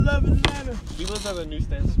He looks like the new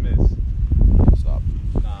Stan Smiths. Stop.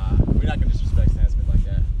 Nah, we're not gonna disrespect Stan Smith like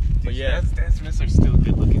that. But yeah, Stan Smiths are still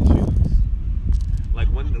good looking shoes. Like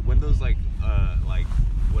when those like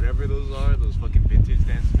whatever those are, those fucking vintage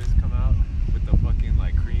Stan Smiths come out with the fucking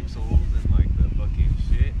like cream soles and like the fucking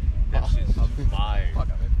shit. That shit's fire.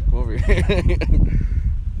 Come over here.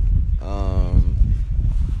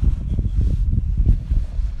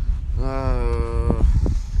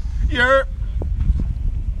 Yerp.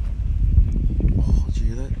 Oh, did you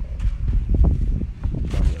hear that?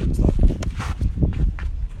 Stop.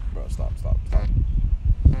 Bro, stop.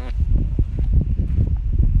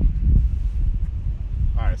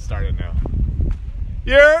 Alright, start it now.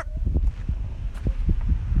 Yerp.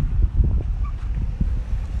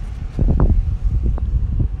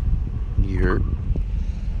 You heard?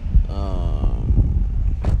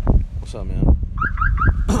 What's up, man?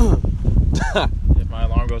 if my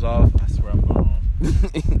alarm goes off, I swear I'm going home.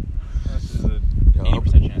 This is a Yo,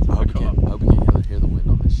 80% chance I I'm hope gonna you go can't hear the wind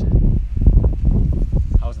on this shit.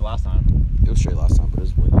 How was it last time? It was straight last time, but it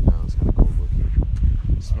was windy now. It's kind of cold looking.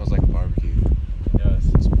 It smells like a barbecue. Yes.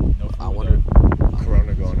 No food I wonder.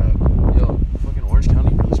 Corona going up. Yo, fucking Orange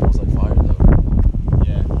County really smells like fire, though.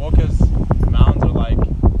 Yeah. Well, because mountains are like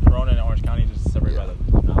Corona and Orange County just separated by the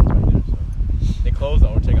mountains right there. So they closed the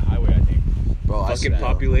Ortega Highway, I think. Bro, Fucking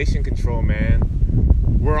population control, man.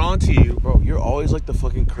 We're on to you. Bro, you're always like the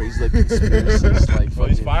fucking crazy like conspiracist. Like, Well,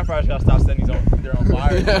 these fucking... firefighters gotta stop setting their own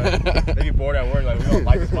fires. Bro. They be bored at work, like, we're gonna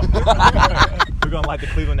light this fire. We're gonna light the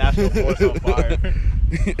Cleveland National Forest on fire.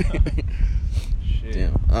 Shit.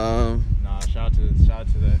 Damn. Nah, shout out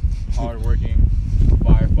to the hardworking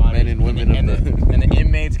firefighters. Men and women and of the, the... and the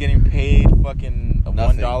inmates getting paid fucking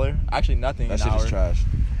Nothing. $1. Actually, nothing. That an shit hour. is trash.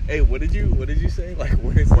 Hey, what did you say? Like,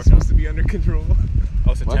 when is this supposed to be under control?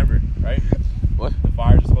 Oh, September, right? What? The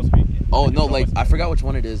fires are supposed to be. Oh, no, like, I forgot which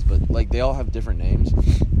one it is, but, like, they all have different names.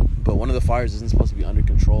 But one of the fires isn't supposed to be under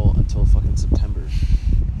control until fucking September.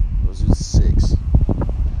 Those are 6.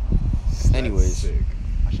 Anyways. Sick.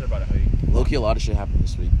 I should have brought a hoodie. Low-key, a lot of shit happened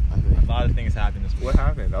this week, I A think. lot of things happened this week. What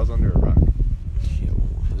happened? I was under a rock. Yo,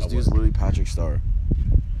 this dude's literally Patrick Star.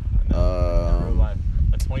 In real life.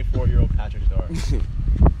 A 24-year-old Patrick Star.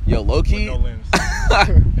 Yo, low-key... With no limbs.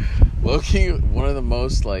 Low-key, one of the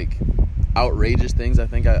most, like, outrageous things I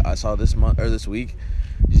think I saw this month or this week.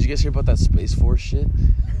 Did you guys hear about that Space Force shit?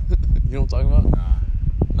 You know what I'm talking about?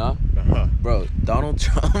 Nah? Nah. Bro, Donald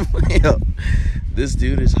Trump, yo, this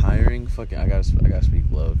dude is hiring fucking... I gotta speak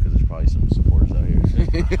low because there's probably some supporters out here.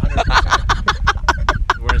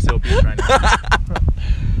 100%. We're in Seal Beach right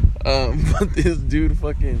now. But this dude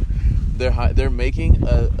fucking... They're making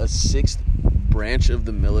a 6th branch of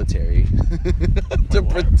the military to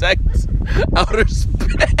protect outer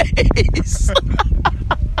space.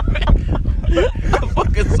 I'm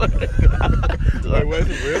fucking sorry. Wait, what is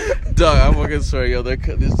it real? Dog, I'm fucking sorry, yo.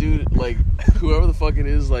 This dude, like, whoever the fuck it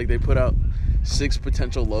is, like, they put out 6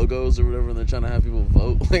 potential logos or whatever, and they're trying to have people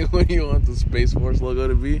vote. Like, what do you want the Space Force logo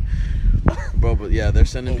to be? Bro, but yeah, they're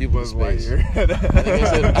sending people to space. I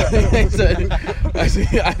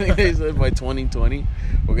think they said by 2020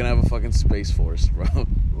 we're gonna have a fucking Space Force, bro.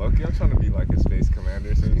 Loki, I'm trying to be like a space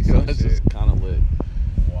commander. So That's just kind of lit.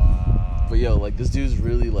 Wow. But yo, like, this dude's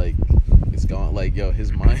really like, it's gone. Like, yo,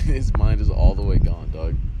 his mind is all the way gone,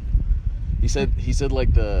 dog. He said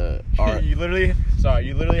like the you literally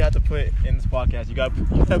have to put in this podcast. You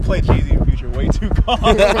gotta play Jay-Z in Future way too calm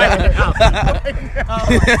right now. Yo,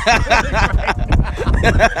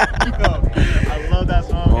 I love that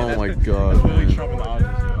song. Oh my God, That's really man. Trump in the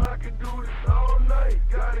audience. Yo. I can do this all night.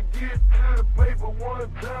 Gotta get to the paper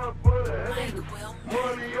one time for the haters.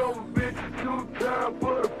 Money over bitches 2 times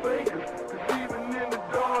for the fakers. 'Cause even in the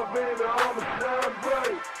dark, baby, I'ma shine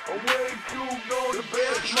bright. I'm way too gone, the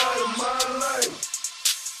best night of my life.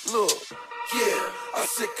 Look, yeah, I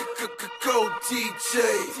said go DJ.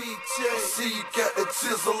 See you got that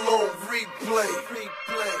chisel on replay.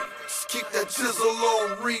 Just keep that chisel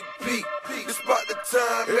on repeat. It's about the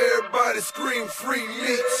time everybody scream free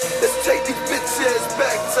meats. Let's take these bitches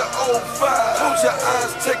back to 05. Close your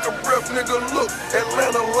eyes, take a breath, nigga, look,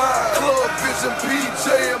 Atlanta live. Club Vision PJ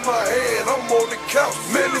in my hand, I'm on the couch.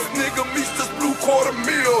 Man, this nigga meets this blue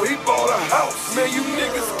 $250,000, he bought a house. Man, you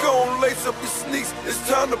niggas gon' lace up your sneaks, it's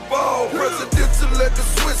time to ball. Presidential at the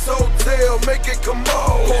Swiss Hotel, make it come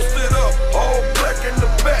on. Posted up, all black in the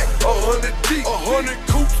back, 100 deep, 100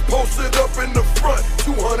 coops posted up in the front,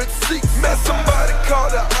 200 seats. Man, somebody call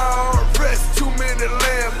the IRS, too many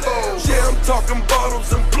Lambos. Yeah, I'm talking bottles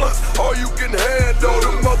and blunts, all you can handle.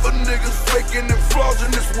 Them other niggas faking and flogging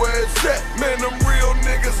is where it's at. Man, them real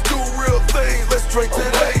niggas do real things, let's drink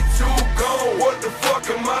today. Too gone, what the fuck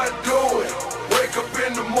am I doing?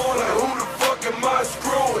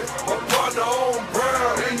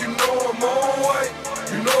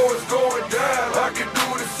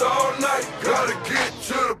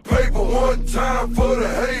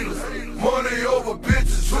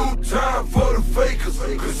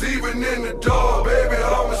 even in the dark, baby,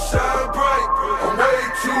 I'ma shine bright. I'm way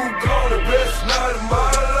too gone, the best night of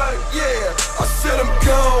my life. Yeah, I said I'm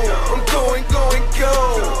gone, I'm going,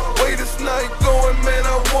 gone. Way this night going, man,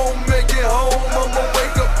 I won't make it home. I'ma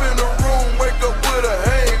wake up in the room, wake up with a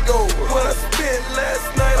hangover. What I spent last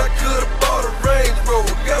night, I could've bought a Range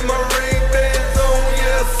Rover. Got my ring bands on,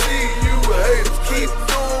 yeah, I see you haters. Keep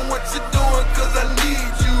doing what you're doing, cause I need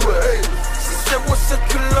you haters. She said, what's a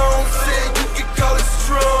cologne? Said you can call it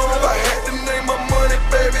strong. If I had to name my money,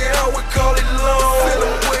 baby, I would call it long. Said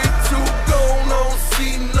I'm way too gone, I don't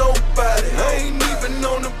see nobody. I ain't even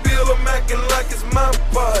on the bill, I'm acting like it's my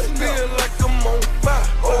party. Feel like I'm on fire,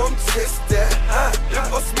 oh, I'm just that high.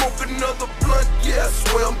 If I smoke another blunt, yeah, I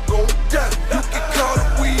swear I'm gon' die. You can call the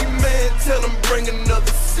weed man, tell him bring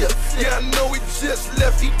another sip. Yeah, I know he just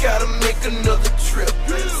left, he gotta make another trip.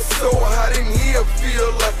 So hot in here, feel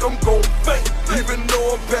like I'm gon' faint. Even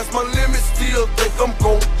though I'm past my limit, still think I'm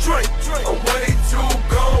gon' drink. I'm way too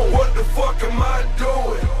gone, what the fuck am I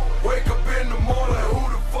doing? Wake up in the morning, like, who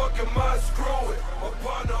the fuck am I screwing? My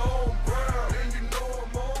partner on Brown, and you know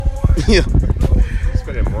I'm on. Yeah.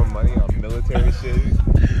 Spending more money on military shit.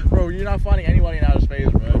 Bro, you're not finding anybody in outer space,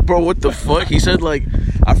 bro. Bro, what the fuck? He said, like,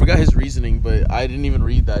 I forgot his reasoning, but I didn't even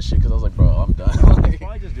read that shit because I was like, bro, I'm done. He's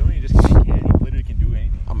probably just doing it just because he can. He literally can do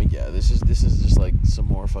anything. I mean, yeah, this is just like some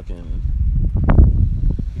more fucking.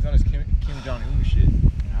 He's on his Kim Jong-un shit.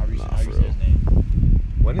 However you Nah, say for his real. name.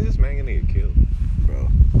 When is this man gonna get killed? Bro,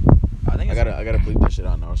 I think I gotta bleep that shit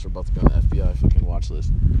out now. So we're about to be on the FBI fucking watch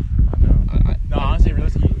list. No, honestly,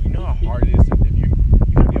 realistically, you know how hard it is if you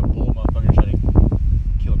gotta be a bold motherfucker trying to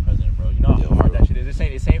kill a president, bro. You know how Yeah, for hard real. that shit is. It's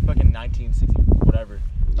ain't fucking 1960 whatever.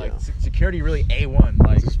 Like Yeah. security really A1.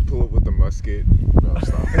 Like Just pull up with the musket. Bro,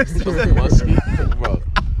 stop. Fucking musket, bro.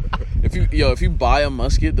 If you buy a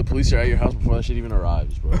musket, the police are at your house before that shit even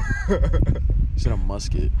arrives, bro. You said a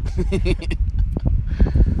musket.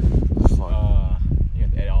 Fuck. you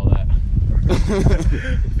have to edit all that.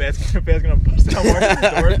 Fed's gonna bust down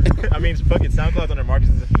Marcus's door. I mean, fucking SoundCloud's under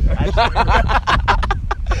Marcus's.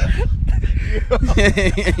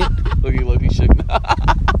 Loki shook.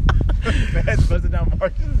 Fed's busted down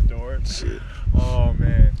Marcus's door. Shit. Oh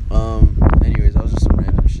man. Anyways, that was just some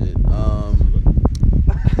random shit.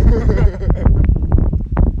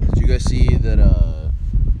 Did you guys see that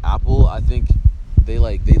Apple, I think they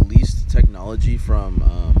leased technology from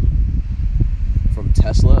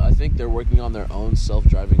Tesla. I think they're working on their own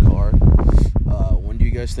self-driving car. When do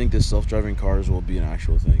you guys think this self-driving cars will be an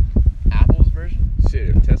actual thing? Apple's version?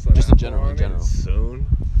 Shit, if Tesla. Just and in Apple general, are on it in Soon.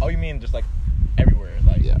 Oh, you mean just like everywhere?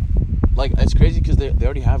 Like Yeah. Like, it's crazy because they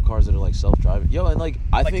already have cars that are like self-driving. Yo, and like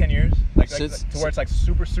I like think 10 years? Like since- to where it's like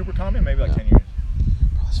super common? Maybe like Yeah. 10 years.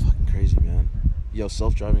 Bro, that's fucking crazy, man. Yo,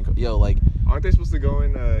 self-driving car. Yo, like, Aren't they supposed to go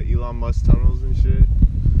in Elon Musk tunnels and shit?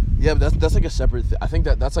 yeah, but that's like a separate I think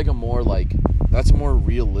that's like a more like that's a more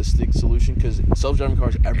realistic solution because self-driving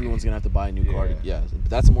cars, everyone's gonna have to buy a new car. Yeah. But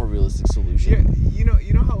that's a more realistic solution. Yeah,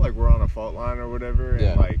 you know how like we're on a fault line or whatever, and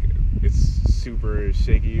Yeah. like it's super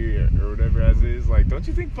shaky or whatever as is. Like, don't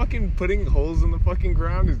you think fucking putting holes in the fucking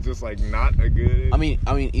ground is just like not a good? I mean,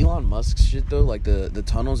 Elon Musk's shit though, like the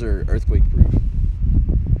tunnels are earthquake proof.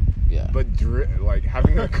 Yeah. but like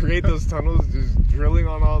having to create those tunnels, just drilling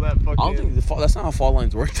on all that fucking. I don't think that's not how fault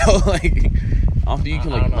lines work though. Like, I don't think you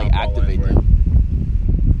can I don't know like how fault activate lines work.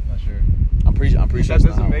 them. I'm not sure. I'm pretty sure that that's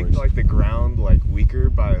not how doesn't it make works. like the ground like weaker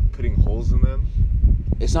by putting holes in them.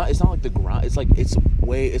 It's not like the ground. It's like it's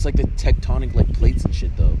like the tectonic like plates and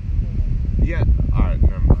shit though. Yeah. All right.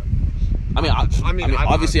 Never mind. I mean,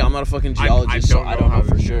 obviously, I'm not a fucking I geologist, so don't I know don't how know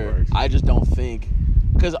for this shit sure. works. I just don't think,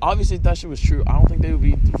 because obviously, if that shit was true, I don't think they would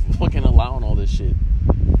be fucking allowing all this shit.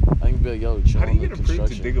 I think be like, yo, chill How do on you the get approved to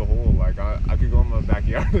construction. dig a hole? Like, I could go in my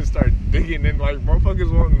backyard and start digging, and like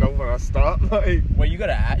motherfuckers won't know when I stop. Like, Wait, you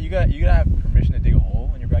gotta have permission to dig a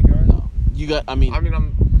hole in your backyard? No, you got. I mean,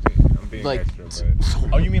 I'm being like, extra,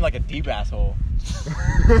 but Oh, you mean like a deep asshole?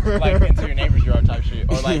 Like into your neighbor's yard type shit,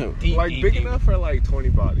 or like deep, like deep, big deep. enough for like 20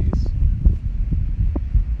 bodies.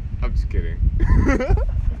 I'm just kidding.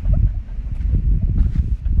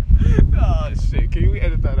 Oh shit! Can you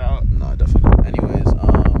edit that out? no, definitely not. Anyways,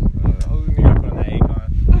 I was gonna put on that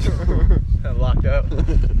Akon. Locked up.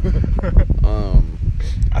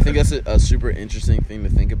 I think that's a super interesting thing to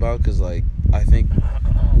think about because, like, I think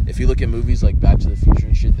if you look at movies like Back to the Future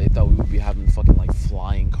and shit, they thought we would be having fucking like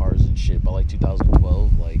flying cars and shit by like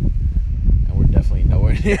 2012, like, and we're definitely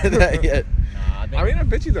nowhere near that yet. I mean, I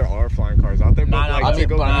bet you there are flying cars out there, but like, I mean, to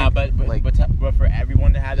go but I back- mean, but for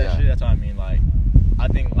everyone to have that Yeah. shit, that's what I mean. Like, I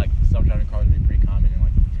think like self-driving cars would be pretty common in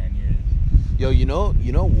like 10 years. Yo, you know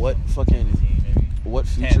what fucking 15 maybe. what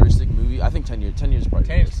futuristic movie? I think 10 years. 10 years probably.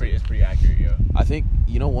 10 is pretty accurate, yo. I think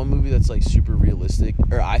one movie that's like super realistic,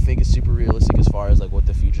 or I think is super realistic as far as like what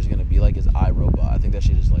the future's gonna be like is iRobot. I think that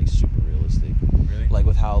shit is like super realistic. Really? Like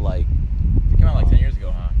with how like It came out like 10 years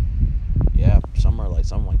ago, huh? yeah, something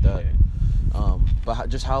like that. Yeah. But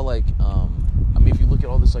just how like I mean, if you look at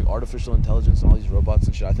all this like artificial intelligence and all these robots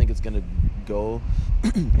and shit, I think it's gonna go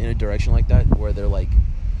in a direction like that where they're like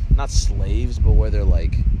not slaves, but where they're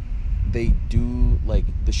like they do like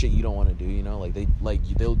the shit you don't want to do, you know, like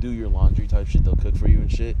they'll do your laundry type shit, they'll cook for you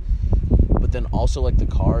and shit. But then also like the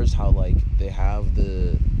cars, how like they have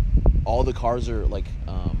all the cars are like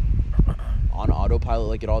on autopilot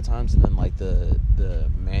like at all times, and then like the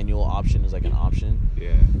manual option is like an option. Yeah.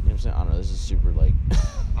 You know what I'm saying? I don't know. This is super like.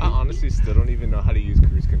 I honestly still don't even know how to use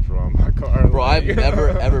cruise control on my car. Bro, I've never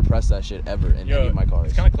ever pressed that shit ever in any of my cars.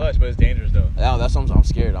 It's kind of clutch, but it's dangerous though. Yeah, that's what I'm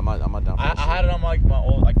scared. I'm not down for that I had it on my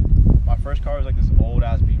old, like, my first car was like this old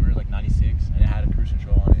ass Beamer, like 96, and it had a cruise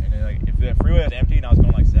control on it. And then like if the freeway was empty and I was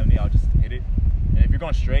going like 70, I would just hit it. And if you're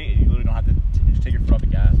going straight, you literally don't have to just take your foot off the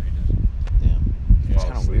gas. You just Damn. It's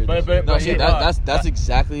kind of weird. But see, that's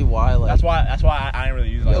exactly why. Like, that's why I didn't really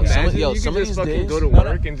use it. Yo, Like that. some you of can these just fucking days- go to No,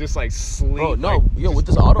 work and just like sleep. bro, no, like, yo, with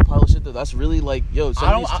this autopilot shit, though, that's really like, yo,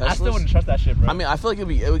 some of these Teslas. I still wouldn't trust that shit, bro. I mean, I feel like it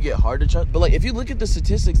would get hard to trust. But like, if you look at the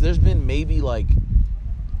statistics, there's been maybe like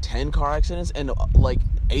 10 car accidents, and like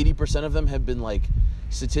 80% of them have been like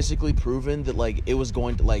statistically proven that like it was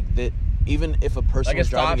going to like that. Even if a person like it was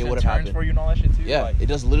stops driving, it and would have turns happened. for you and all that shit too. Yeah, like, it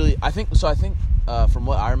does literally. I think from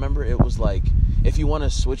what I remember, it was like if you want to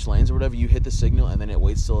switch lanes or whatever, you hit the signal and then it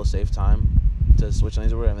waits till a safe time to switch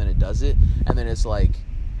lanes or whatever, and then it does it, and then it's like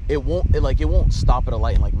it won't stop at a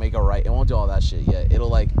light and like make a right. It won't do all that shit yet. It'll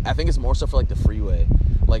like I think it's more stuff for like the freeway,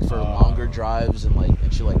 like for longer drives and like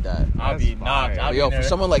and shit like that. I'll be knocked. I'll be Yo, in for there.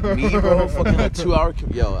 someone like me, bro, fucking like 2 hour.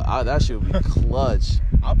 That shit would be clutch.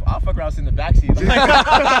 I'll fuck around in the backseat.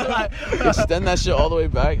 Extend that shit all the way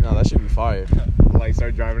back. No, that should be fire. like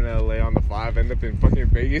start driving to LA on the 5, end up in fucking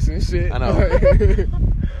Vegas and shit. I know.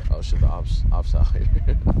 Oh shit, the ops out here.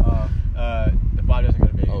 The 5 doesn't go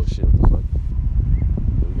to Vegas. Oh shit, what the fuck?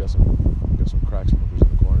 Yeah, we got some crack smokers in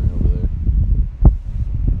the corner over there.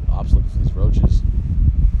 Ops looking for these roaches.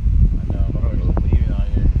 I know. My brother's leaving out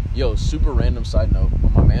here. Yo, super random side note.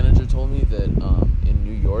 But my manager told me that in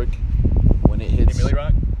New York, when it hits. Hey, Millie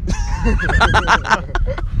Rock?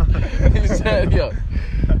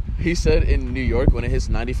 He said in New York when it hits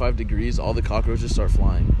 95 degrees, all the cockroaches start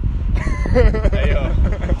flying. Hey,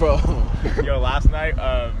 yo. Bro. Yo, last night,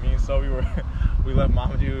 me and Sophie we left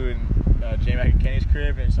Mamadou and J-Mac and Kenny's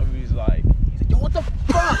crib, and Sophie's like, yo, what the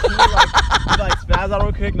fuck? He like spazzed out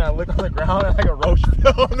real quick, and I look on the ground, and like a roach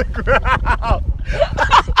fell on the ground.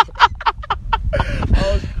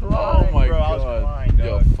 I was crying, Oh my bro. god. I was crying, dog.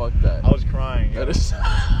 Yo, fuck that. I was crying. That is.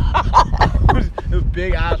 It was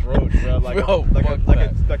big ass roach, bro. Like Bro, like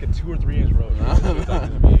a 2 or 3 inch roach. It was like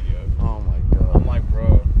this big, yo. Oh my god. I'm like,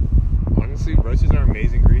 bro. Honestly, roaches are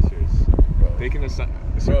amazing creatures. Bro. They can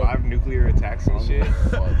survive nuclear attacks and shit.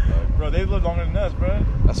 Fuck, bro. Bro, they live longer than us, bro.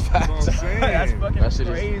 That's That's what facts. I'm saying. That's fucking That shit is-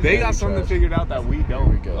 crazy. They got Very something trash. figured out that we don't.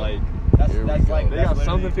 Here we go. Like That's Here we that's go. like they that's got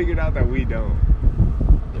something literally- figured out that we don't.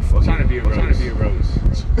 They're I'm fucking- trying to be a rose.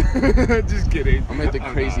 Just kidding. I made the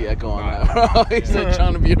I'm crazy not. echo on I'm that, not. bro. He said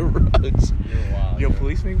trying to be a roach. You're wild. Yo,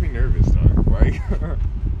 police make me nervous, dog. Like, I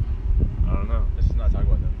don't know. Let's just not talk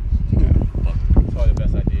about them. It's probably the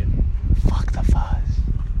best idea. Fuck the fuzz.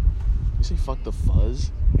 You say fuck the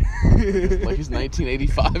fuzz? Like he's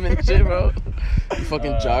 1985 and shit, bro. You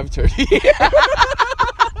fucking jive turkey.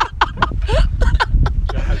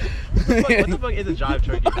 What the fuck is a jive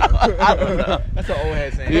turkey? I don't know. That's an old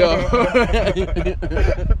head saying. Yo. I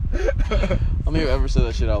don't think I've ever said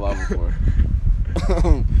that shit out loud before.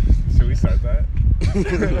 Should we start that?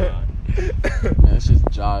 Man, that shit's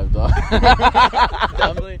jive, dog.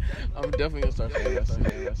 I'm definitely gonna start saying that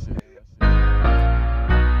shit.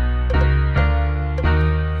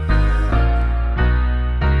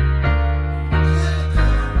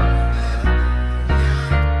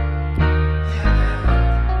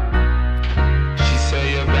 She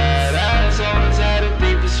say you're badass, always had a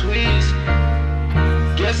deeper sweets.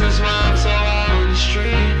 Guess that's why I'm so out on the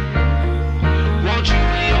street. Won't you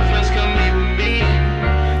and your friends come meet with me?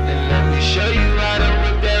 And let me show you how to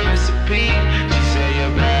whip that recipe. She say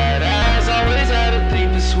you're badass, always had a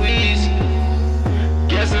deeper sweets.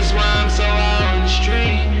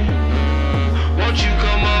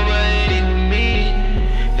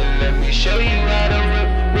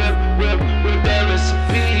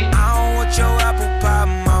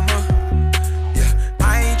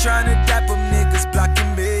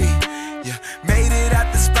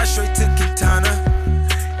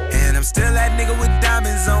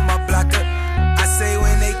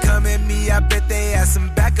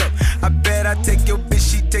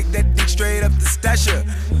 Tasha.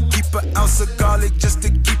 Keep an ounce of garlic just to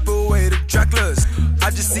keep away the Draculas. I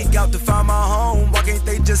just seek out to find my home. Why can't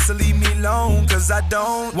they just leave me alone? Cause I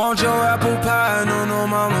don't want your apple pie, no, no,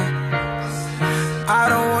 mama. I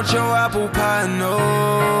don't want your apple pie,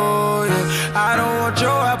 no, yeah. I don't want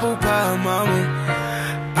your apple pie, mama.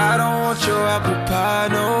 I don't want your apple pie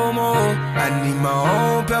no more. I need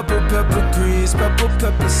my own pepper greens,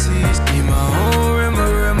 pepper seeds. Need my own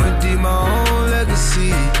remedy, my own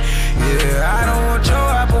legacy. Yeah, I don't want your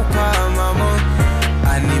apple pie, mama.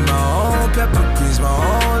 I need my own pepper greens, my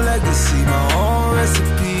own legacy, my own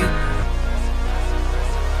recipe.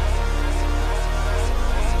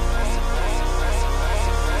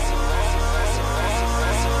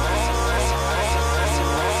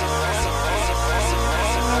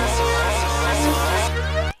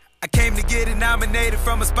 Nominated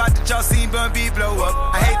from a spot that y'all seen Bun B blow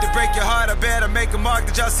up. I hate to break your heart, I better make a mark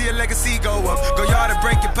that y'all see a legacy go up. Go yard and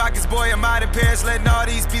break your pockets, boy, I'm out in Paris, letting all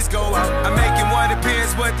these beats go out. I'm making one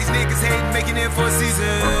appearance, what these niggas hating, making it for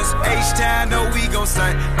seasons. H-Town, know we gon'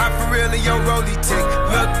 stunt. I'm for real in your rollie tick.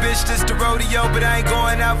 Look, bitch, this the rodeo, but I ain't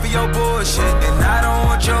going out for your bullshit. And I don't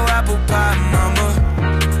want your apple pie, mama.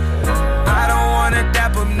 I don't wanna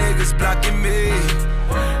dap them niggas blocking me.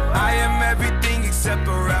 I am everything except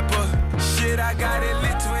a rapper. Shit, I got it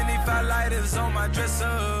lit, 25 lighters on my dresser.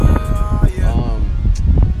 Yeah.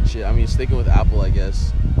 Shit, I mean, sticking with Apple, I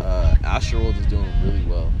guess. Astroworld is doing really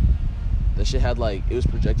well. That shit had like, it was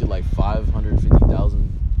projected like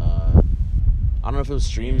 550,000. I don't know if it was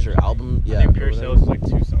streams or album. Yeah, I think pure sales was like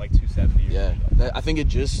 270. Yeah, I think it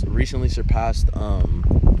just recently surpassed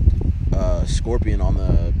Scorpion on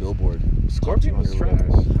the Billboard. Scorpion was trash.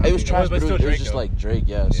 It was trash, but it was just like Drake.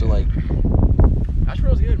 Yeah, so like.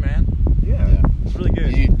 Astroworld's good, man. Yeah. It's really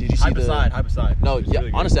good. Did you see Hype aside. No, yeah.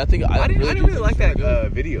 Really honestly, I think I didn't really like that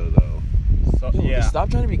video though. So, yeah. The Stop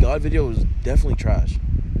Trying to Be God video was definitely trash.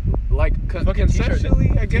 Like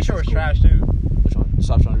conceptually, I guess t-shirt was trash too. Which one?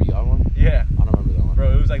 Stop Trying to Be God one? Yeah. I don't remember that one.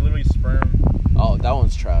 Bro, it was like literally sperm. Oh, that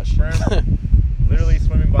one's trash. Sperm. Literally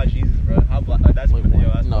swimming by Jesus, bro. How that's Wait,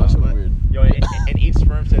 that's no, that's weird. Yo, and each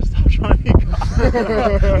sperm says stop trying to be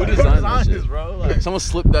God. Who designed that shit? Bro? Like, someone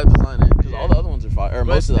slipped that design in because all the other ones are fire. Or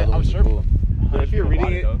most of the other ones are cool. But if you're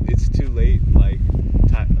reading it, it's too late. Like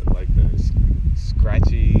the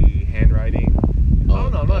scratchy handwriting. I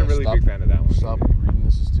don't know. I'm not a really big fan of that one. Stop reading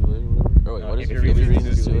This Is Too Late or whatever. Oh wait, what is it? If you're reading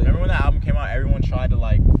This Is Too Late. Remember when that album came out? Everyone tried to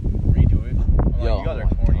like redo it. I'm like, you guys are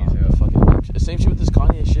corny as hell. Fucking same shit with this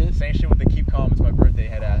Kanye shit. Same shit with the Keep Calm. It's my birthday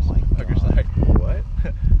head ass. Fuckers like what?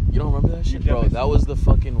 You don't remember that shit, bro? That was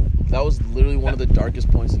literally one of the darkest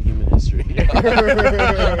points in human history.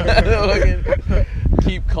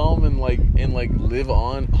 Keep calm and live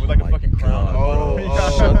on. With like a fucking crown.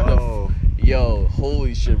 Shut the. Yo,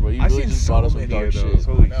 holy shit, bro! You really just brought us some dark shit.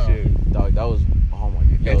 Holy shit, dog! That was oh my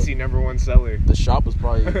god. Etsy #1 seller. The shop was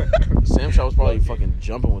probably Sam shop was probably fucking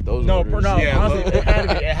jumping with those orders. No, yeah, honestly, it had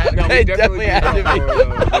to be. It had to be. No, It definitely had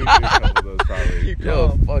to be.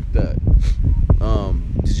 Yo, fuck that.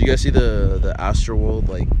 Did you guys see the Astroworld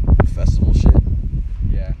like festival shit?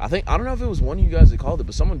 Yeah. I don't know if it was one of you guys that called it,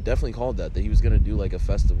 but someone definitely called that he was gonna do like a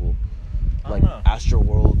festival, like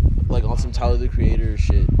Astroworld, like on some Tyler the Creator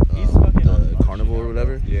shit. He's fucking the Carnival or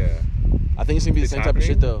whatever. Yeah. I think it's gonna be the same type of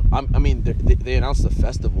shit though. I mean, they announced the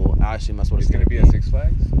festival. I assume that's what it's gonna be at Six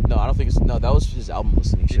Flags. No, I don't think it's. No, that was his album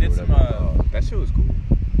listening shit or whatever. That shit was cool.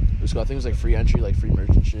 It was cool. I think it was like free entry, like free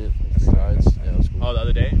merchant shit, like free rides. Yeah, it was cool. Oh, the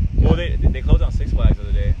other day? Yeah. Well, they closed down Six Flags the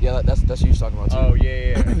other day. Yeah, that's what you was talking about too. Oh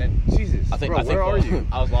yeah. And then Jesus, where are you?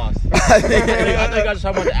 I was lost. I think you guys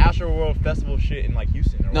were talking about the Astroworld Festival shit in like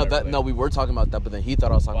Houston. Or No, we were talking about that, but then he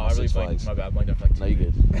thought I was talking about Six Flags. My bad, blanked out for like 2 No, you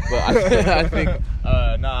good. But I think.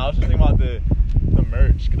 I was just thinking about the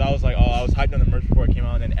merch because I was like, I was hyped on the merch before it came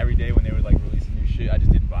out, and then every day when they were like releasing new shit, I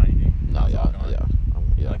just didn't buy anything. No,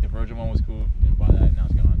 yeah. Like the Virgin one was cool, didn't buy that, and now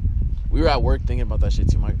it's gone. We were at work thinking about that shit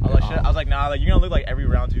too, Mike. I was like, nah, like you're gonna look like every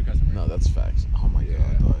round 2 customer. No, that's facts. Oh my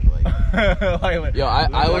god, dog. Like, yo,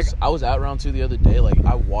 I was at round 2 the other day. Like,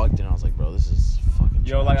 I walked in, I was like, bro, this is fucking.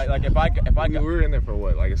 Yo, like if I we were in there for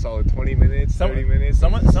what, like a solid 20 minutes, 30 minutes.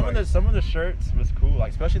 Some of the shirts was cool,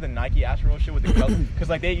 like especially the Nike Astroworld shit with the color, because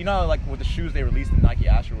like they, like with the shoes they released the Nike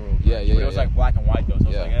Astroworld. Yeah. But it was like black and white though, so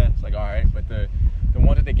it's like it's like all right. But the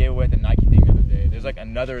ones that they gave away at the Nike thing the other day, there's like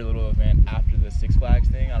another little event after the Six Flags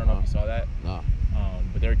thing. I don't know if you saw that. No.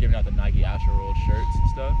 But they were giving out the Nike Astroworld shirts and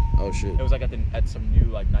stuff. Oh shit. It was like at some new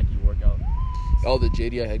like Nike workout. Oh, the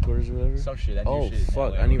JDI headquarters or whatever. Some shit. That oh new shit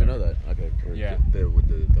fuck! I didn't even know that. Okay. Yeah. The what?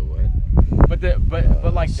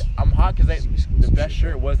 But like I'm hot because the best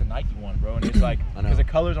shirt was the Nike one, bro. And it's like because the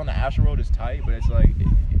colors on the Astroworld is tight, but it's like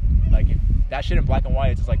Like if that shit in black and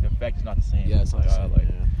white, it's just like the effect is not the same. Yeah, it's not the same. Like,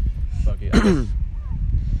 Yeah. fuck it. I guess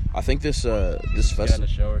I think this get at festival. the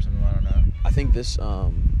show or something. I don't know. I think this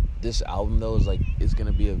album though is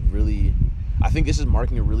gonna be a really. I think this is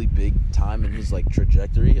marking a really big time in his like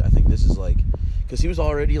trajectory. I think this is like, because he was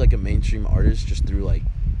already like a mainstream artist just through like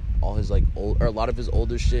all his like old or a lot of his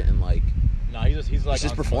older shit and like. No, he's like It's just on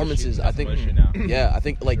some performances. other I think. shit now. Yeah, I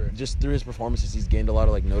think like Sure. just through his performances, he's gained a lot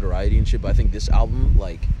of like notoriety and shit. But I think this album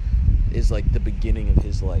like is like the beginning of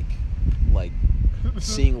his like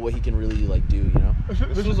seeing what he can really like do. You know?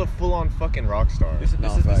 This was a full-on fucking rock star. This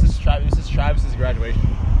No, is facts. Travis's graduation.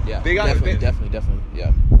 Yeah. They got- definitely.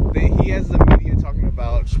 Yeah. He has the media talking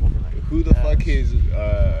about who the fuck his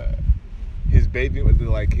baby,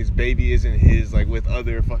 like his baby isn't his, like with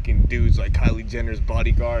other fucking dudes like Kylie Jenner's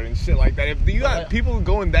bodyguard and shit like that. If you got people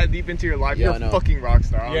going that deep into your life, Yeah, you're I know. a fucking rock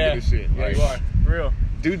star. I don't Yeah, give a shit. yeah, Like, you are for real.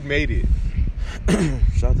 dude made it.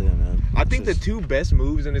 Shout out to him, man. I think the Just- two best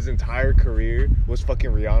moves in his entire career was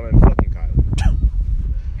fucking Rihanna and fucking Kylie.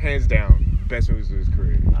 Hands down, best moves of his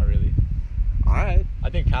career. Not really. Alright. I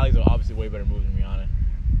think Kylie's obviously way better move than Rihanna.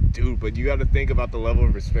 Dude, but you gotta think about the level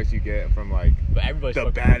of respect you get from like But everybody's the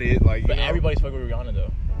fucking, baddest, like, you But know? everybody's fucking with Rihanna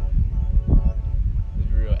though. Let's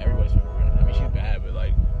be real. Everybody's fucking with Rihanna. I mean, she's bad, but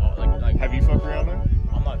like Have you fucked Rihanna?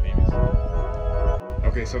 I'm not famous.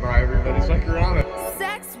 Okay, so now everybody's fucking Rihanna.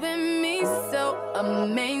 Sex with me so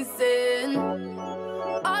amazing.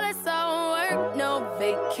 All this all work, no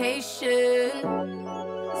vacation.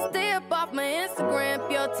 Stay up off my Instagram,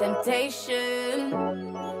 pure temptation.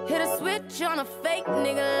 Hit a switch on a fake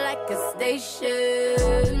nigga like a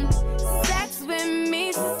station. Sex with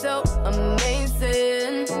me so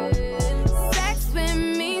amazing. Sex with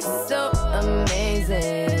me so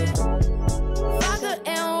amazing. Vodka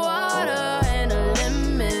and water and a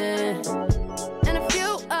lemon. And a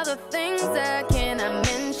few other things I cannot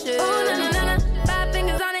mention. Ooh, na na na na, 5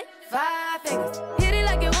 fingers on it, 5 fingers. Hit it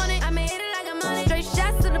like you want it, I mean hit it like I'm on it. Straight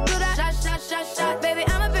shots to the blue dot, shot, shot, shot, shot. Baby,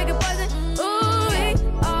 I'm a bigger poison. Ooh,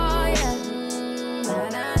 oh yeah.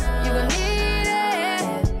 You gon' need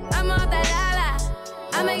it. I'm off that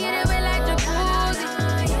la. I'ma get it wet like jacuzzi.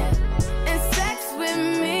 And sex with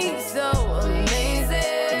me so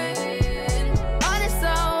amazing. All this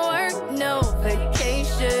all work, no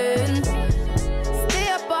vacation. Stay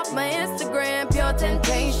up off my Instagram, pure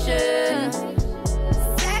temptation.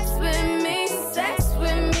 Sex with me, sex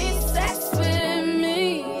with me, sex with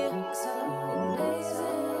me. So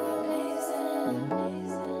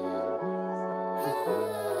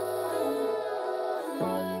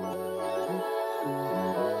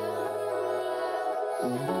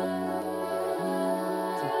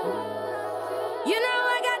you know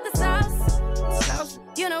I got the sauce.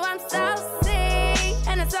 You know I'm saucy,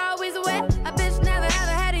 and it's always wet. A bitch never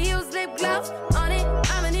ever had to use lip gloss on it.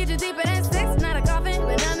 I'ma need you deeper than 6, not a coffin.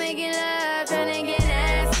 When I'm making love, tryna get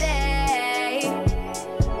nasty.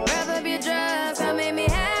 Rev up your drugs, come make me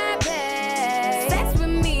happy. Sex with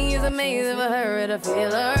me is amazing for her to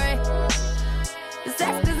feel alright. The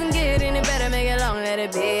sex doesn't get any better, make it long, let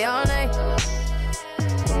it be all night.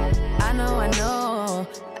 I know,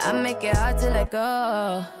 I make it hard to let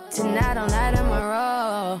go. Tonight all night in my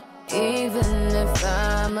row, even if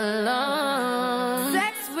I'm alone.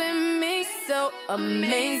 Sex with me so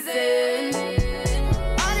amazing.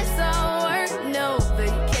 All this all work, no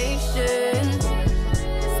vacation.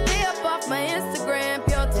 Stay up off my Instagram,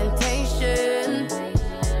 pure temptation.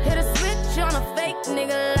 Hit a switch on a fake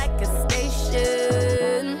nigga like a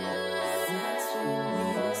station.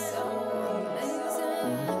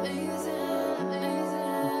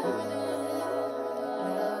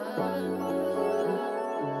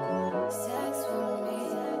 Sex with me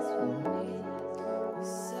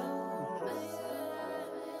so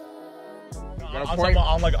I'm talking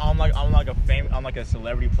about on like a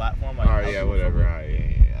celebrity platform. Like, Alright, yeah, whatever. Alright,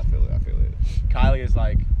 yeah. I feel it. Kylie is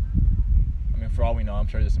like, I mean, for all we know, I'm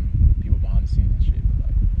sure there's some people behind the scenes and shit, but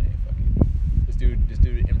like, hey, fuck it. This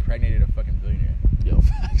dude impregnated a fucking billionaire. Yo,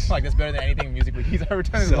 facts. Like, that's better than anything musically he's ever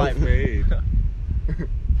done in his life. Self-made.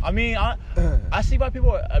 I mean, I see why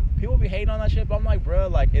people be hating on that shit, but I'm like, bro,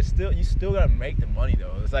 like, you still gotta make the money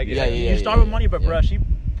though. It's like, you start with money, but bro, she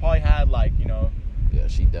probably had like, you know, Yeah,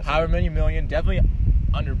 she definitely. however many million, definitely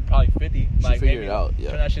under probably 50. She like figured maybe it out, yeah.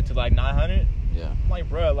 turn that shit to like 900. Yeah, I'm like,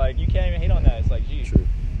 bro, like you can't even hate on that. It's like, geez. true.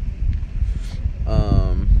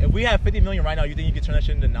 If we have 50 million right now, you think you could turn that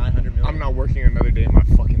shit into 900 million? I'm not working another day in my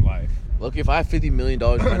fucking life. Look, if I have $50 million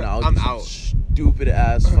right now, I'll I'm do some out. stupid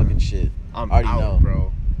ass fucking shit. I'm I already out, know.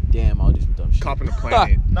 bro. Damn, I'll do some dumb shit. Copping the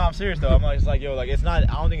planet. No, I'm serious though. I'm like, it's like, yo, like it's not.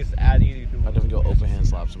 I don't think it's as easy as people I'd never go open hand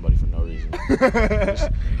slap somebody for no reason.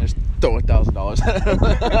 just throw $1,000 at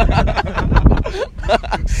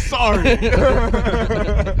him. Sorry.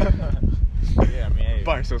 Yeah, I mean, hey.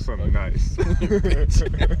 Buy yourself something nice.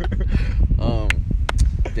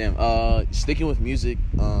 Damn. Sticking with music.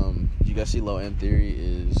 You guys see Low End Theory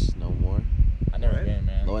is no more? I never been,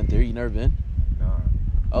 man. Low End Theory, you never been? Nah.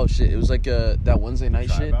 Oh shit! It was like that Wednesday night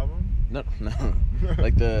Tribe shit. album? No.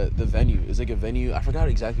 Like the venue. It's like a venue. I forgot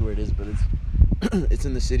exactly where it is, but it's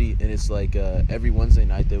in the city, and it's like every Wednesday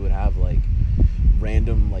night they would have like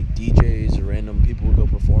random like DJs or random people would go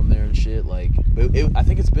perform there and shit. Like, but I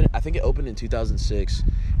think it opened in 2006,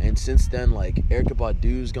 and since then like Erykah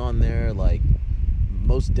Badu's gone there. Like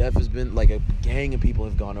Mos Def has been like a gang of people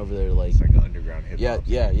have gone over there. Like It's like an underground hip hop.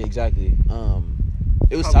 yeah, exactly.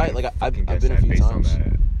 It was tight. Like I've been a few times.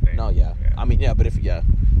 No, yeah. I mean, yeah, but yeah,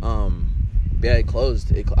 it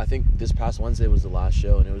closed. I think this past Wednesday was the last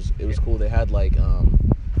show, and it was cool. They had like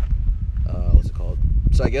what's it called?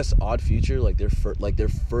 So I guess Odd Future, like their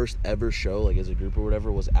first ever show, like as a group or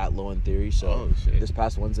whatever, was at Low End Theory. So this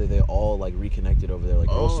past Wednesday, they all like reconnected over there. Like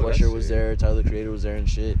Earl Sweatshirt was there, Tyler the Creator was there, and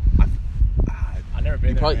shit. I never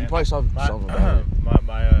been there. You probably saw some of them.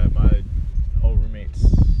 My old roommates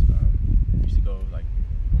used to go like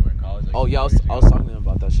when we were in college. Like, Oh yeah, I was talking to them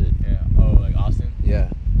about that shit. Yeah. Oh, like Austin. Yeah.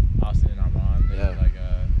 Austin and Armand. They Yeah. Like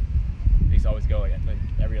they used to always go like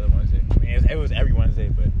every other Wednesday. I mean, it was every Wednesday,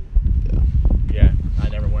 but yeah, I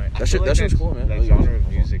never went. That shit was cool, man. That Really genre was.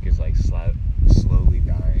 of music is like slowly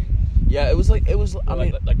dying. Yeah, it was. I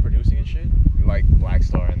mean, like producing and shit. Like Black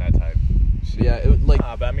Star and that type. Shit. yeah, it like.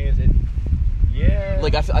 But I mean, yeah.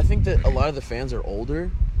 Like I think that a lot of the fans are older,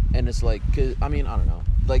 and it's like, cause I mean I don't know,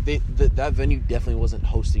 like that venue definitely wasn't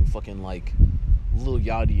hosting fucking like Lil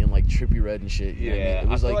Yachty and like Trippie Redd and shit. You know what I mean? It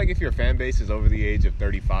was I feel like if your fan base is over the age of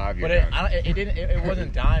 35, you're But done. it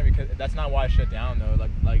wasn't dying because that's not why it shut down though.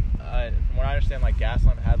 Like from what I understand, like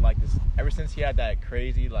Gaslamp had like this ever since he had that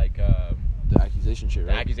crazy like the accusation shit,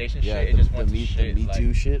 right? the accusation Yeah, shit. It just went the to shit. Me like,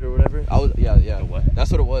 Too shit or whatever. Yeah. The what?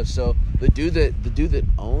 That's what it was. So the dude that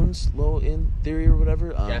owns Low End Theory or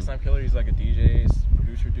whatever. Gaslamp Killer. He's like a DJ,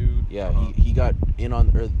 producer dude. Yeah, he got in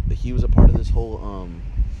on, or he was a part of this whole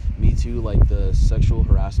Me Too, like the sexual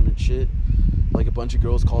harassment shit. Like a bunch of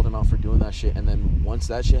girls called him out for doing that shit, and then once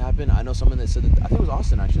that shit happened, I know someone that said that, I think it was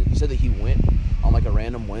Austin actually. He said that he went on like a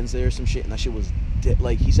random Wednesday or some shit, and that shit was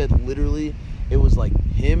like he said literally it was like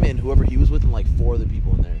him and whoever he was with and like 4 other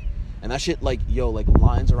people in there, and that shit like like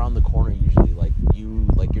lines around the corner usually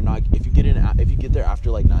you're not if you get there after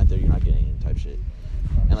like 9:30 you're not getting in type shit.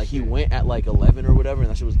 And like he went at like 11 or whatever, and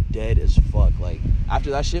that shit was dead as fuck. Like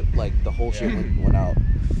after that shit, like the whole shit went out,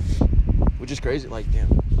 which is crazy. Like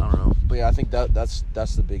damn, I don't know, but yeah, I think that's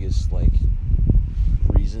the biggest like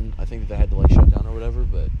reason I think that they had to like shut down or whatever.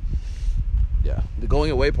 But yeah, the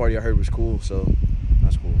going away party I heard was cool, so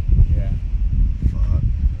that's cool. Yeah. Fuck.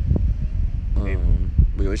 Wait,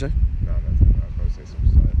 what you say? No, nothing. I was going to say some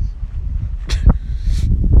stuff.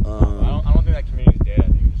 I don't think that community's dead. I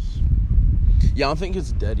think it's Yeah, I don't think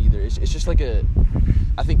it's dead either. It's just like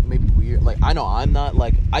I think maybe weird. Like I know I'm not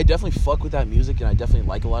like I definitely fuck with that music and I definitely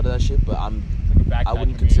like a lot of that shit, but like I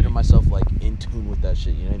wouldn't consider myself like in tune with that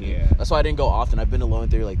shit. You know what I mean? Yeah. That's why I didn't go often. I've been to Low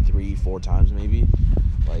End Theory like 3-4 times maybe.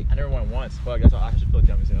 Like I never went once. Fuck, that's why I should feel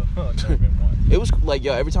dumb as hell. I've never been once. it was like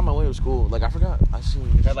every time I went it was cool. Like I forgot I seen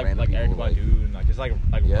We've just had like random Erykah people, like, Badu and like just like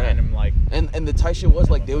Yeah. random like and the tight shit was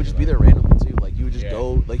like they would just be there randomly too. Like you would just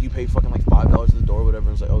go like you pay fucking like $5 at the door or whatever.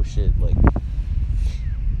 And it's like oh shit like.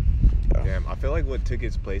 Damn, I feel like what took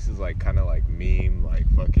its place is like kind of like meme, like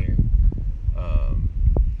fucking,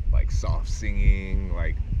 like soft singing,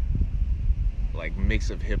 like mix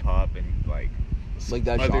of hip hop and like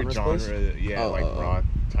that other genre genre, space? yeah, Oh, like oh, oh. rock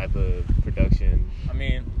type of production. I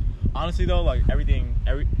mean, honestly though, like everything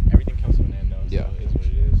comes to an end though. So Yeah. it is what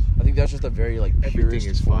it is. I think that's just a very like Everything purest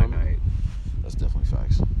is form. finite. That's definitely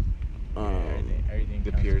facts. Everything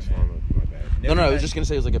The comes to purest an form end. of my bad. No, I was just gonna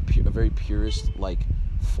say it was like a very purist like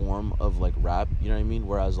form of like rap. You know what I mean?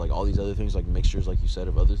 Whereas like all these other things like mixtures, like you said,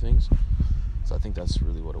 of other things. So I think that's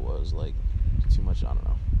really what it was. Like too much. I don't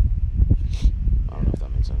know. I don't know if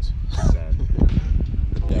that makes sense. Sad.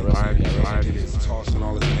 Yeah, I is tossing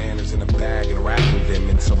all his banners in a bag and wrapping them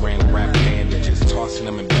in some random rap bandages, tossing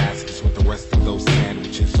them in baskets with the rest of those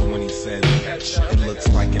sandwiches. So when he says it looks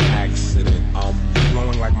like an accident,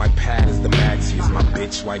 flowing like my pad is the Maxius. My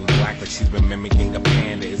bitch white and black like she's been mimicking a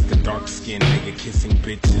panda. It's the dark skinned nigga kissing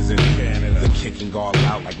bitches in Canada, the kicking all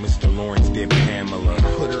out like Mr. Lawrence did Pamela.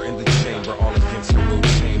 Put her in the chamber all against the Will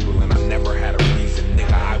Chamberlain. I never had a reason,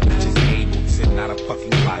 nigga. I was just able said not a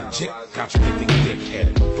fucking logic. Contradicting dickhead,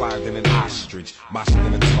 flyer than an ostrich, moshing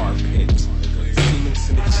in a tar pit. Siemens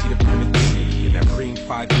in a cheetah printed tea, in that cream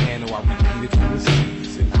 5 piano I repeated for a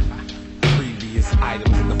season. Previous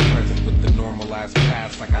items in the present with the normalized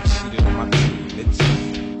past, like I cheated on my team. It's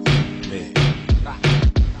man.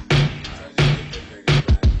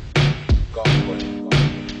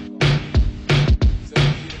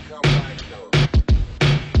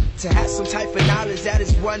 To have some type of knowledge, that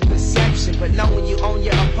is one perception. But knowing you own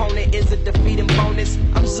your opponent is a defeating bonus.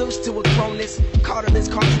 I'm Zeus to a Cronus,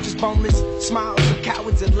 cartilage, cartridges boneless. Smiles of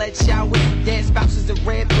cowards and lead showers, dead spouses and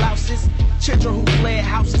red blouses. Children who fled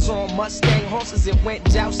houses on Mustang horses and went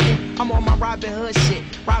jousting. I'm on my Robin Hood shit,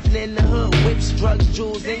 robbing in the hood, whips, drugs,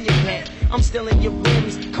 jewels in your pants. I'm stealing your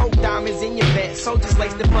rims, coke diamonds in your bed. Soldiers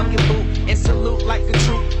lace the fucking boot and salute like a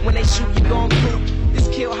troop. When they shoot, you gon' poop. This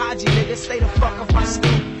kill Haji, nigga, stay the fuck off my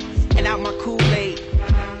scoop. And out my Kool-Aid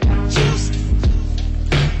juice.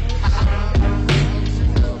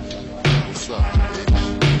 What's up,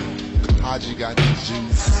 bitch? Haji got the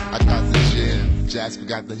juice, I got the gin. Jasper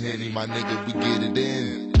got the Henny, my nigga, we get it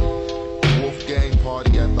in. Wolfgang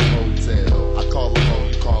party at the hotel. I call a hoe,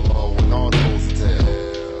 you call a hoe, and all the hoes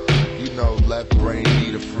tell. You know, left brain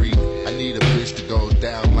need a freak. I need a bitch to go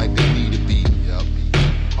down like they need to be.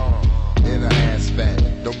 In her ass fat.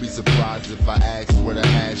 Don't be surprised if I ask where the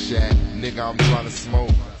hash at. Nigga, I'm tryna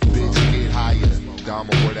smoke. Bitch, get higher.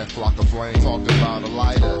 Dama, where that flock of flame. Talk about a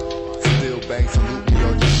lighter. Still bang, salute me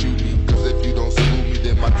or just shoot me. Cause if you don't salute me,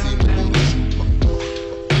 then my team will do the shoot.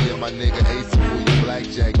 Yeah, my nigga Ace will you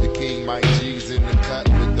blackjack. The King Mike G's in the cut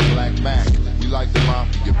with the Black Mac. We like the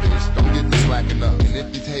mafia, bitch. Don't get the slacking up. And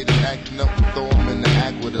if these haters acting up, we throw them in the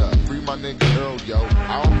aqueduct. Free my nigga Earl, yo.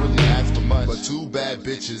 I don't really ask for much, but 2 bad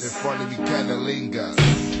bitches in front of you canalingas.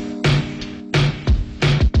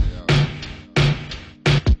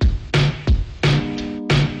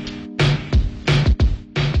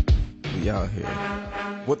 We out here.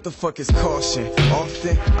 What the fuck is caution?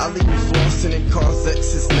 Often I leave you flossing in cars,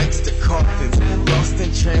 X's next to coffins. Lost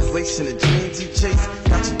in translation of dreams you chase.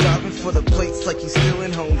 Got you diving for the plates like you still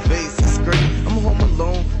in home base. It's great, I'm home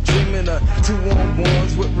alone, dreaming of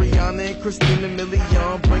 2-on-1s with Rihanna and Christina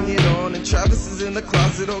Milian. Bring it on, and Travis is in the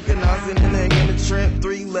closet organizing and hanging the tramp.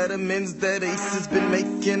 3 Lettermans that Ace has been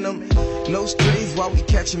making them. No strays while we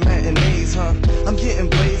catching matinees, huh? I'm getting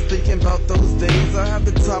blazed thinking about those days. I have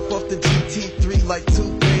the top off the GT3 like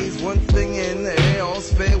 2 days. One thing in the air,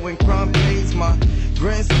 all's fair when crime pays. My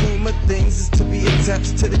grand scheme of things is to be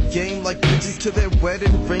attached to the game like bitches to their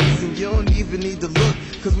wedding rings. And you don't even need to look,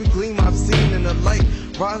 cause we gleam I've seen in the light.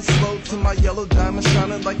 Riding slow to my yellow diamond,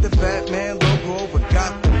 shining like the Fat Man logo over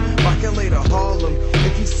Gotham. Rocket later Harlem.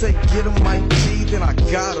 If you say get him Mike G, then I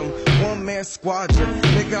got him. One-man squadron,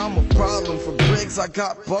 nigga, I'm a problem. For Briggs, I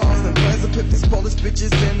got bars and plans to put these Polish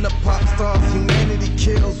bitches in the pop stars. Humanity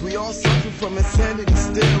kills, we all suffer from insanity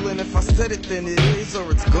still. And if I said it, then it is,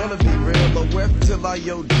 or it's gonna be real. OF till I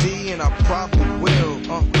OD, and I probably will.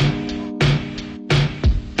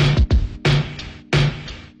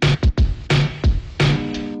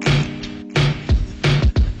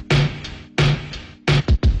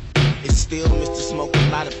 Still Mr. Smoke a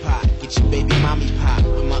lot of pot. Get your baby mommy pop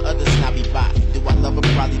with my other snobby bot. Do I love her?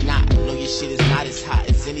 Probably not. No, your shit is not as hot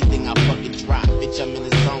as anything I fucking drop. Bitch, I'm in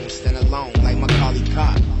the zone, stand alone like my collie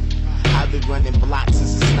cop. I've been running blocks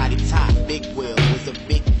since a snotty top. Big Will was a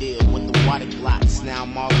big deal with the water glocks. Now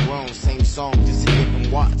I'm all grown, same song, just in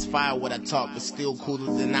different watts. Fire what I talk, but still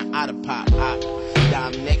cooler than I oughta pop.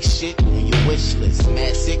 Dime next shit on your wish list.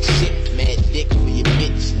 Mad sick shit, mad dick for your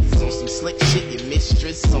bitches. On some slick shit, your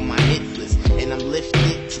mistress on my hit list. And I'm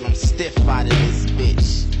lifted till I'm stiff out of this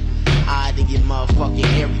bitch. Odd in your motherfucking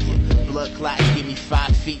area. Blood clots give me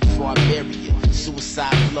 5 feet before I bury you.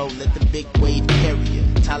 Suicide flow, let the big wave carry you.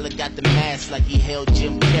 Tyler got the mask like he held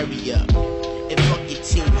Jim Carrey up. And fuck your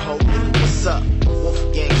team, ho, nigga, what's up?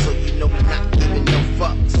 Wolfgang, so you know me not giving no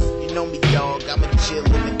fucks. You know me, dog, I'ma chill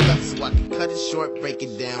in the guts. So I can cut it short, break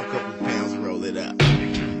it down, couple pounds, roll it up.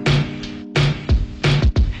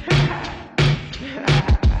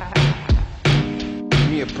 Give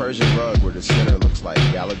me a Persian rug where the center looks like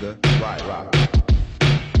Gallagher. Right.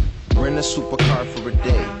 Rent a supercar for a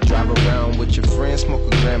day. Drive around with your friends, smoke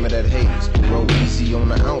a gram of that haze. Roll easy on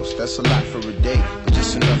the ounce, that's a lot for a day. But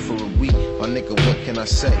just enough for a week, my nigga, what can I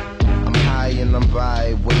say? I'm high and I'm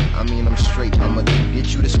by, wait, I mean I'm straight. I'ma get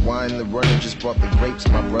you this wine, the runner just brought the grapes.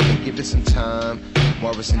 My brother, give it some time,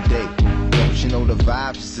 Morrison Day. Don't you know the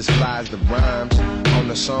vibes is as fly as the rhymes? On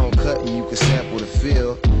the song cut and you can sample the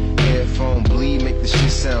feel. Headphone bleed, make the shit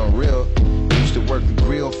sound real. Used to work a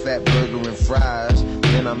grill, fat burger and fries.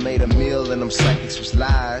 Then I made a meal and them psychics was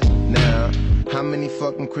lies. Now, how many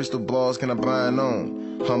fucking crystal balls can I bind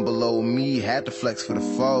on? Humble old me had to flex for the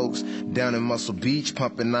folks. Down in Muscle Beach,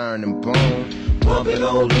 pumping iron and bone. Bumping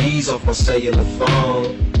old Lees off my cellular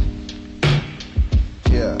phone.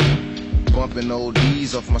 Yeah, bumping old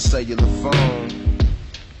Lees off my cellular phone.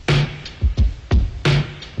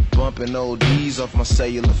 Bumping old Lees off my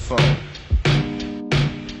cellular phone.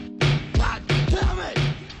 God damn it!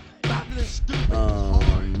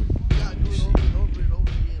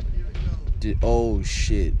 Oh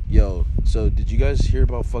shit, yo. So did you guys hear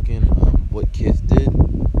about fucking what Kith did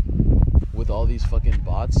with all these fucking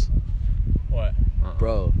bots? What?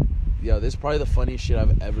 Bro, yo, this is probably the funniest shit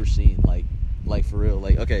I've ever seen. Like for real.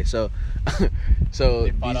 Like, okay, so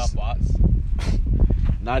They fought off bots.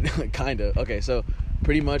 Not kinda. Okay, so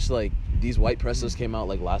pretty much like these white presses came out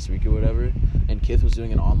like last week or whatever, and Kith was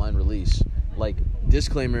doing an online release. Like,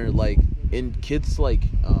 disclaimer, like in Kith's like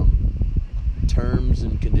terms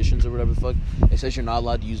and conditions or whatever the fuck, it says you're not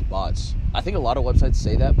allowed to use bots. I think a lot of websites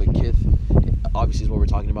say that, but Kith obviously is what we're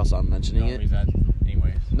talking about, so I'm mentioning it.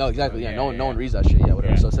 Anyways. No, exactly. Yeah, no one reads that shit. Yeah,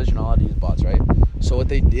 whatever. So it says you're not allowed to use bots, right? So what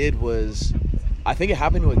they did was, I think it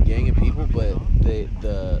happened to a gang of people, but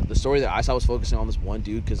the story that I saw was focusing on this one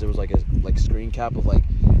dude because there was like a screen cap of like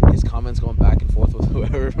his comments going back and forth with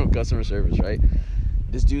whoever from customer service, right?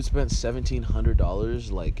 This dude spent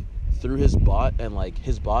 $1,700 like through his bot, and like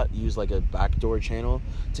his bot used like a backdoor channel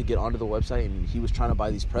to get onto the website, and he was trying to buy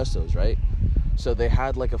these Prestos, right? So they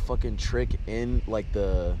had like a fucking trick in like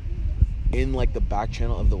the back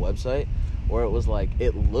channel of the website where it was like,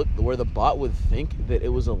 it looked where the bot would think that it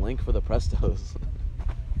was a link for the Prestos.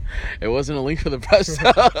 It wasn't a link for the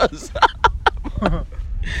Prestos.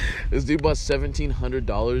 This dude bought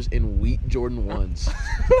 $1,700 in wheat Jordan 1s.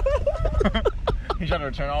 You trying to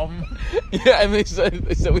return all of them? Yeah, and they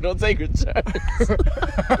said we don't take returns.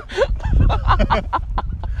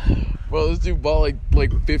 Bro, this dude bought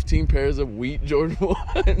like 15 pairs of wheat Jordan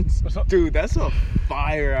 1s. Dude, that's a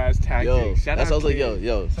fire ass tactic. Yo, Shout out I was like, Kid.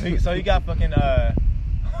 yo. So you got fucking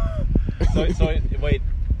So wait,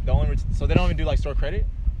 so they don't even do like store credit?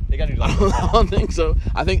 They gotta do like I don't think so.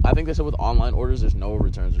 I think they said with online orders there's no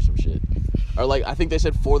returns or some shit. Or like I think they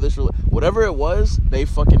said for this whatever it was, they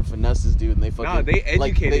fucking finessed this dude and they fucking Nah, they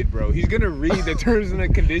educated, bro. He's gonna read the terms and the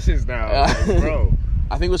conditions now, like, bro.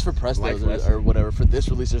 I think it was for Prestos or whatever. For this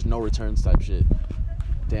release, there's no returns type shit.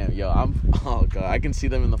 Damn, yo, oh god, I can see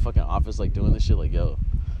them in the fucking office like doing this shit. Like, yo,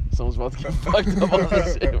 someone's about to get fucked up on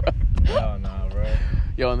this shit, bro. Hell no, bro.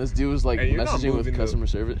 Yo, and this dude was like messaging with customer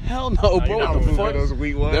service. Hell no, bro. You're not What the moving fuck? those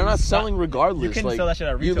wheat ones. They're not selling regardless. You can like, sell that shit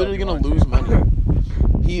at you're retail literally if you gonna want lose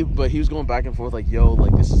money. But he was going back and forth like, yo,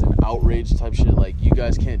 like this is an outrage type shit. Like, you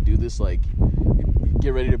guys can't do this. Like,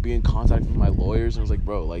 get ready to be in contact with my lawyers. And I was like,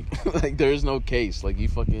 bro, like there is no case. Like, you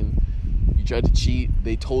tried to cheat.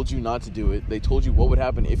 They told you not to do it. They told you what would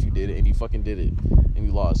happen if you did it, and you fucking did it, and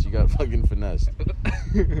you lost. You got fucking finessed.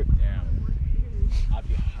 Damn. I'd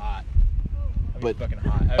be hot. But fucking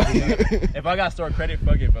hot. If I got store credit,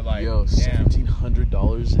 fuck it. But like, yo, damn.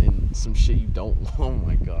 $1,700 in some shit you don't. Oh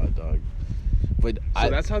my god, dog. But so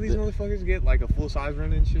that's how these motherfuckers get like a full size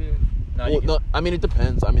run and shit. No, I mean it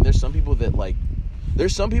depends. I mean, there's some people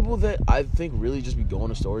that I think really just be going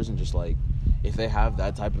to stores and just like, if they have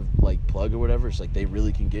that type of like plug or whatever, it's like they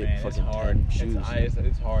really can get fucking 10 shoes.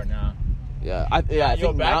 It's hard now. Yeah, I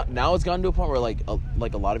think now it's gotten to a point where like a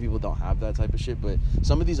lot of people don't have that type of shit. But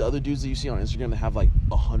some of these other dudes that you see on Instagram that have like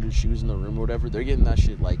 100 shoes in the room or whatever, they're getting that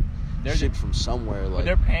shit like shipped from somewhere. Like, but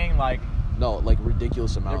they're paying like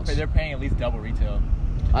ridiculous amounts. They're paying at least double retail.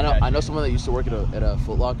 I know someone that used to work at a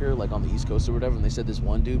Foot Locker like on the East Coast or whatever, and they said this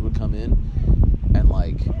one dude would come in and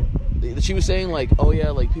like she was saying like, oh yeah,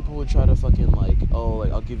 like people would try to fucking like, oh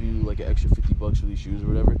like I'll give you like an extra $50 for these shoes or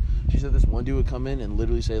whatever. She said this one dude would come in and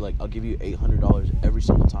literally say like, I'll give you $800 every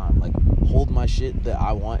single time, like hold my shit that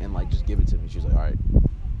I want and like just give it to me. She was like, all right.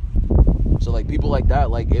 So like people like that,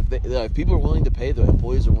 like if people are willing to pay, the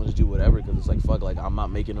employees are willing to do whatever, because it's like, fuck, like I'm not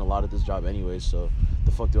making a lot of this job anyways, so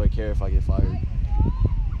the fuck do I care if I get fired?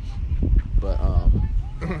 But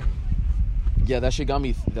yeah, that shit got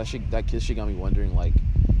me wondering like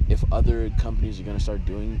if other companies are gonna start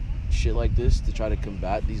doing shit like this to try to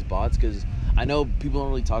combat these bots, because I know people don't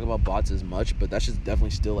really talk about bots as much, but that's just definitely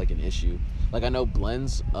still like an issue. Like I know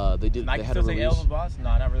Blends, they had a release. Bots?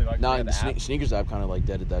 No, not really. Like the Sneakers app kind of like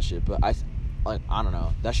deaded that shit, but I don't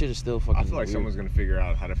know. That shit is still fucking. I feel like weird. someone's gonna figure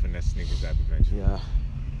out how to finesse Sneakers app eventually. Yeah.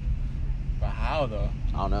 But how though?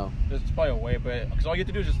 I don't know. There's probably a way, but because all you have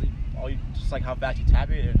to do is just just like how fast you tap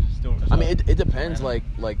it, it's still. I mean, it depends. Like,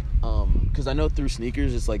 because I know through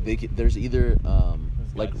sneakers, it's like there's either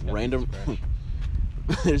like random,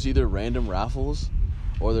 there's either random raffles,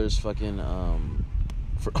 or there's fucking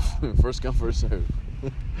first come first serve.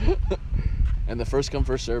 And the first come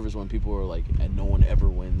first serve is when people are like, and no one ever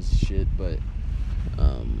wins shit. But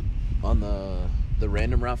on the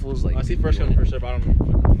random raffles, like I see first come first serve. I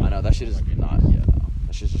know that shit is not. Yeah, no.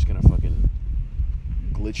 That shit's just gonna fucking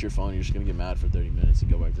glitch your phone. You're just gonna get mad for 30 minutes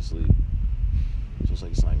and go back to sleep. So it's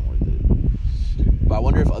like it's not even worth it. But I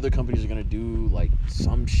wonder if other companies are gonna do like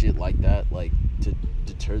some shit like that, like to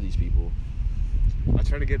deter these people. I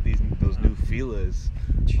try to get those new Filas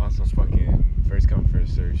on some fucking first come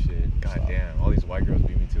first serve shit. God damn, all these white girls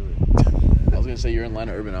beat me to it. I was gonna say you're in line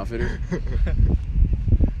of Urban Outfitter.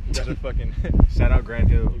 You guys are fucking shout out Grand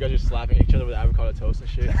Hill. You guys are slapping each other with avocado toast and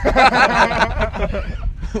shit. Hey,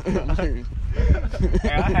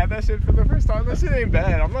 I had that shit for the first time. That shit ain't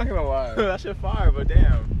bad. I'm not gonna lie. That shit fire, but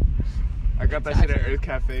damn. I got that shit at Earth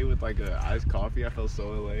Cafe with like a iced coffee. I felt so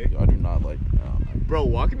LA. Yo, I do not like. Bro,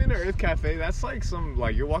 walking into Earth Cafe, that's like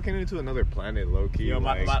you're walking into another planet, low key. Yo,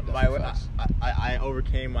 like, I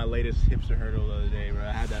overcame my latest hipster hurdle the other day, bro.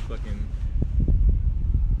 I had that fucking.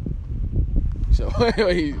 So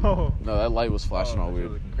no, that light was flashing all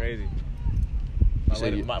weird. Looking crazy.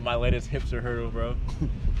 My latest hipster hurdle, bro.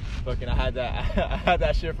 Fucking, I had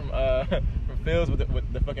that shit from Phil's with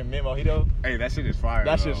the fucking mint mojito. Hey, that shit is fire.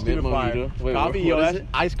 That shit's stupid fire. Wait, coffee, what that's is it?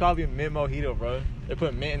 iced coffee and mint mojito, bro. They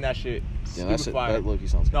put mint in that shit. Yeah, Stupid fire. That low-key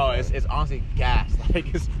sounds. No, it's honestly gas.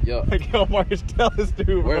 Like it's yo, Marcus, tell this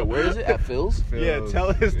dude, bro. Where is it? At Phil's? Yeah,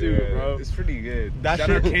 tell this dude, bro. It's pretty good. That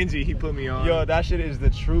Shout out Kenji, he put me on. Yo, that shit is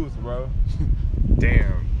the truth, bro.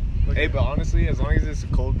 Damn. Hey, but honestly, as long as it's a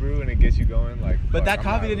cold brew and it gets you going, like. But that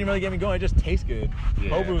coffee didn't really get me going. It just tastes good. Yeah.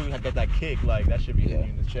 Cold brew had got that kick, like that should be hitting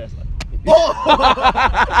you in the chest. Like,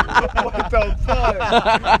 what the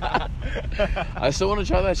fuck? I still want to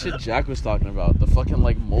try that shit Jack was talking about. The fucking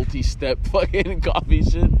like multi-step fucking coffee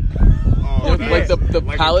shit. Oh, like the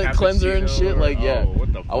like palate cleanser and shit. Like yeah,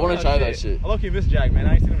 what the fuck? I want to try that shit. I low-key miss Jack, man.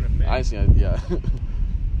 I ain't seen him in a minute. I ain't seen it. Yeah.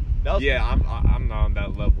 Yeah, I'm not on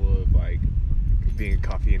that level of like being a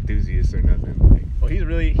coffee enthusiast or nothing. Like, well, he's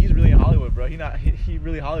really in Hollywood, bro. He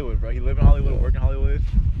really Hollywood, bro. He live in Hollywood, work in Hollywood.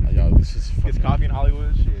 Yo, this is fucking. Gets coffee in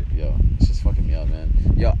Hollywood. Shit. Yo, it's just fucking me up, man.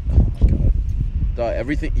 Yo, oh my god.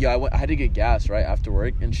 Everything. Yeah, I had to get gas right after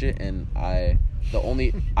work and shit, and my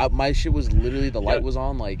shit was literally the light was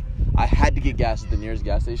on. Like I had to get gas at the nearest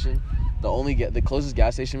gas station. The closest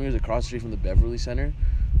gas station was across the street from the Beverly Center,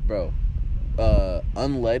 bro.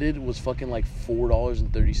 Unleaded was fucking like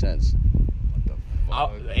 $4.30. what the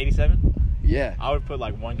fuck? 87. Yeah. I would put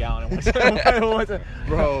like 1 gallon in one.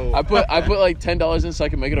 Bro. I put like $10 in so I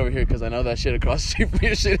can make it over here because I know that shit across the street from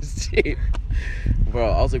your shit is cheap. Bro,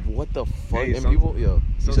 I was like, what the fuck? Hey, and people, yo.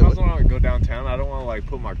 Sometimes when I go downtown, I don't want to like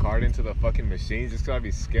put my card into the fucking machines just 'cause I'd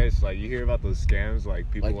be sketched. Like you hear about those scams, like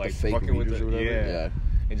people like fake fucking with meters the or whatever? Yeah.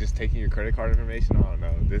 and just taking your credit card information. I don't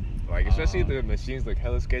know. Like especially if the machines look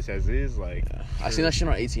hella sketch as is. Like I seen that shit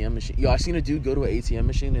on ATM machine. Yo, I seen a dude go to an ATM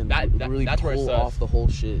machine and really that's where pull it's sus. off the whole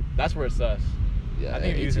shit. That's where it's sus. Yeah, I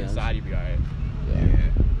think if you use it inside, you'd be alright. Yeah.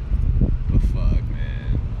 But fuck,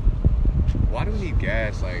 man. Why do we need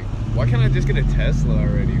gas? Like, why can't I just get a Tesla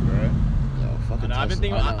already, bro? Yo, fucking Tesla. I've been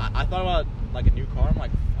thinking. I thought about like a new car. I'm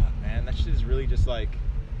like, fuck, man, that shit is really just like.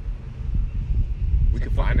 We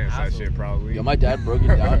could finance that shit probably. Yo, my dad broke it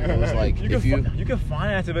down and it was like, you can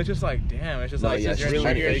finance it, but it's just like, damn, it's just like, yeah, it's just it's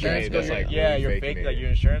your really insurance fake goes, it. That's, like, yeah, really your faking fake, it. like your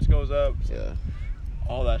insurance goes up. Yeah.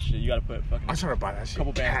 All that shit, you gotta put fucking. I'm trying to buy that shit.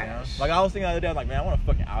 Couple bands down. Like I was thinking the other day, I was like, man, I want a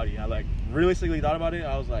fucking Audi. And I like realistically thought about it.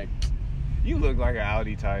 I was like, you look like an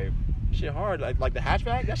Audi type. Shit hard, like the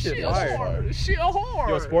hatchback. That shit hard. Shit hard.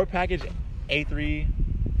 Yo, sport package, A3.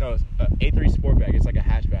 No, it's, A3 sport package. It's like a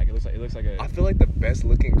hatchback. It looks like a. I feel like the best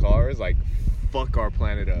looking cars like fuck our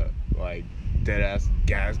planet up. Like dead ass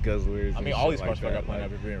gas guzzlers. I mean, all these cars fuck our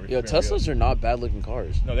planet up. Yo, Teslas are not bad looking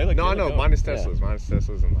cars. No, they look. No, good. mine is Teslas. Yeah. Mine is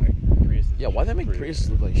Teslas and like Priuses. Yeah, why they make Priuses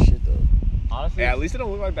look like shit though? Honestly, yeah, at least it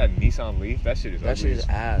don't look like that Nissan Leaf. That shit is That shit is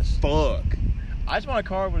ass. fuck. I just want a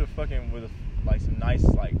car with like some nice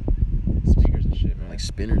like speakers and shit, man. Like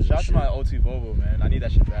spinners Shout out and to shit. my O2 Volvo, man. I need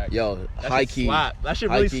that shit back. Yo, that high shit key. slap. That shit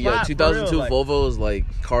High really key, slap. yo, for real. 2002 like, Volvo is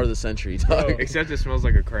like car of the century, dog. Bro. Except it smells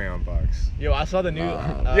like a crayon box. Yo, I saw the new.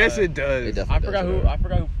 Yes, it does. It I definitely forgot does, who. bro. I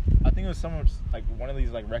forgot who. I think it was someone like one of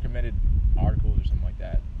these like recommended articles or something like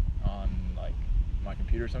that on like my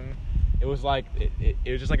computer or something. It was like it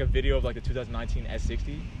was just like a video of like the 2019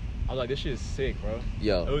 S60. I was like, this shit is sick, bro.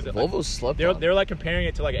 Yo, it was, Volvo slept they on. were like comparing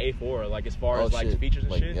it to like an A4, like as far as like shit. features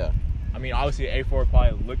and like, shit. Yeah. I mean, obviously A4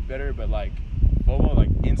 probably looked better, but like Volvo, like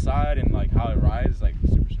inside and like how it rides, like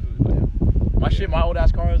super smooth. Like, my old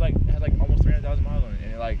ass car has like almost 300,000 miles on it,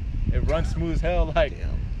 and it runs smooth as hell. Like, dude,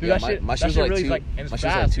 Yeah, that shit really like, and it's my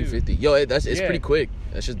shit's fast like 250. Yo, it's Yeah. pretty quick.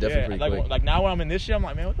 That shit's definitely pretty quick. Like now when I'm in this shit, I'm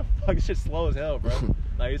like, man, what the fuck? This shit's slow as hell, bro.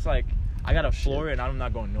 Like it's like I gotta floor it, and I'm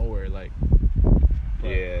not going nowhere. Like,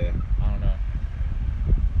 Yeah. I don't know.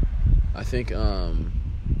 I think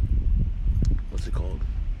what's it called?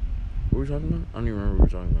 What were we talking about? I don't even remember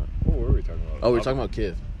what we were talking about. What were we talking about? Oh, we were talking about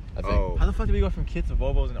Kith, I think. Oh. How the fuck did we go from kids to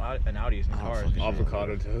Volvos and Audis and cars?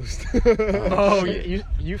 Avocado toast. Oh,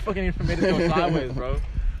 you fucking even made it go sideways, bro.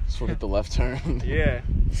 Just forget the left turn. Yeah,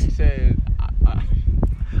 he said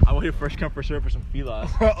I waited first come first serve for some filas.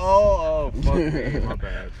 oh, fuck me. My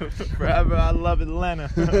bad. Forever, I love Atlanta.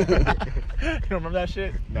 You don't remember that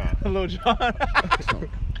shit? Nah. Lil Jon.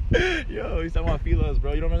 Yo, he's talking about filas,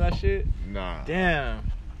 bro. You don't remember that shit? Nah.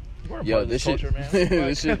 Damn. You weren't Yo, part of this culture, shit, man.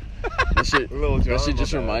 this shit Lil Jon, just my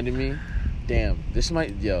bad. reminded me. Damn, this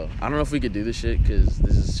might, I don't know if we could do this shit because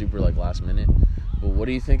this is super like last minute. But what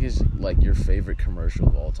do you think is like your favorite commercial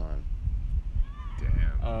of all time?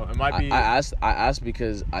 Damn. It might be. I asked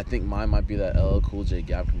because I think mine might be that LL Cool J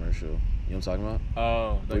Gap commercial. You know what I'm talking about?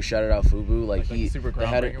 Oh, Where he shouted out Fubu, like the super they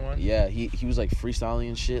had it, groundbreaking one? Yeah, he was like freestyling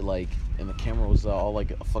and shit, like, and the camera was all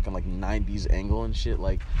like a fucking like 90s angle and shit,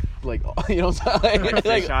 like you know what I'm saying? Like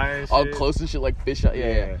Fisheye and all shit. close and shit, like fish eye.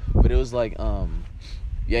 Yeah. But it was like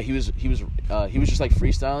yeah, he was just like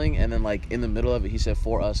freestyling, and then like in the middle of it, he said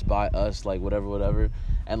 "for us, by us," like whatever,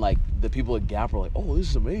 and like the people at Gap were like, "Oh,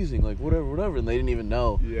 this is amazing," like whatever, and they didn't even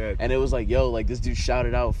know. Yeah. And it was like, yo, like this dude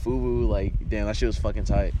shouted out Fubu, like damn, that shit was fucking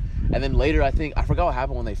tight. And then later, I forgot what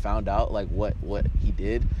happened when they found out like what he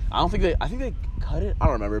did. I think they cut it. I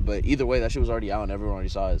don't remember, but either way, that shit was already out and everyone already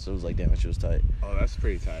saw it. So it was like, damn, that shit was tight. Oh, that's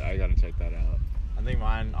pretty tight. I gotta check that out. I think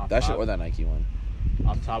mine off That top, shit or that Nike one.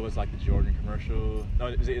 off top was like the Jordan commercial. No,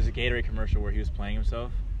 it was a Gatorade commercial where he was playing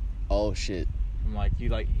himself. Oh shit. And like he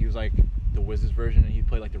was like the Wizards version, and he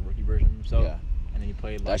played like the rookie version of himself. Yeah. And then he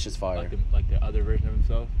played like That shit's fire. like the other version of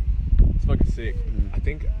himself. It's fucking sick. I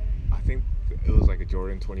think it was like a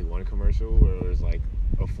Jordan 21 commercial where it was like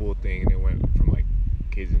a full thing, and it went from like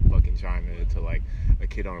kids in fucking China to like a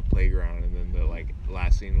kid on a playground, and then the like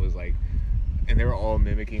last scene was like, and they were all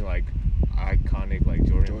mimicking like iconic like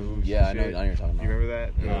Jordan moves. Yeah, and I know shit. what you're talking about. You remember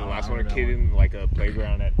that? No, The last I one, a remember kid that in like a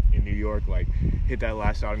playground in New York like hit that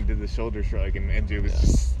last shot and did the shoulder shrug, and MJ was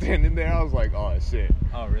just standing there. I was like, oh shit.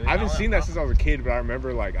 Oh really? I haven't seen that since I was a kid, but I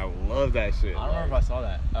remember like I love that shit. I don't remember if I saw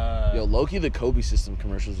that. Yo, Loki, the Kobe system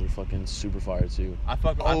commercials are fucking super fire too. I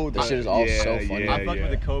fucked. That shit is all so funny. I fucked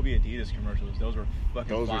with the Kobe Adidas commercials. Those were fucking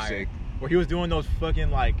Those were fire. sick. Where he was doing those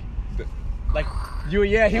fucking like he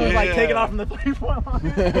was like taking off from the 3-point line.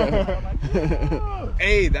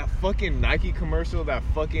 Hey, that fucking Nike commercial, that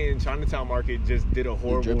fucking Chinatown Market just did a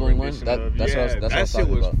horrible dribbling one? rendition That's of. what I was that shit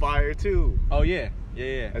talking was about. fire too. Oh yeah.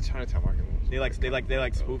 That Chinatown Market one. They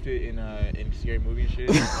spoofed it in Scary Movie and shit.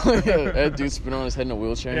 That dude spinning on his head in a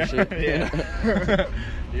wheelchair and shit. Yeah.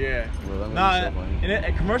 Yeah. Bro, that movie's Nah, so funny.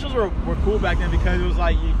 and commercials were cool back then because it was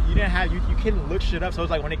like you didn't have you couldn't look shit up, so it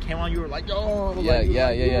was like when it came on you were like, yo. Yeah.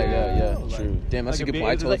 Like, True. Damn, that's like a good big- point.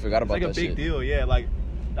 I it was totally forgot about like that a big shit. deal, yeah. Like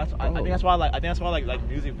I think that's why like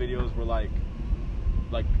music videos were like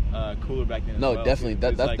cooler back then. No, as well, definitely. too.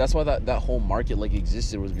 It's like- That's why that whole market like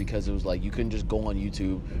existed, was because it was like you couldn't just go on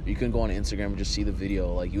YouTube, or you couldn't go on Instagram and just see the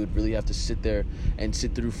video. Like you would really have to sit there and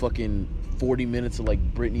sit through fucking 40 minutes of like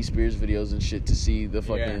Britney Spears videos and shit to see the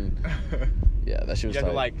fucking. Yeah, that shit was you had to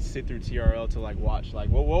tight. like sit through TRL to like watch like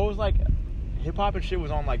what was like hip hop and shit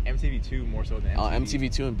was on like MTV2 more so than MTV.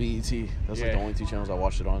 MTV2 and BET. That's like Yeah. the only two channels I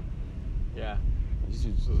watched it on. Yeah. These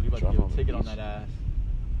dudes So you about to drop get on a ticket the on beach. that ass.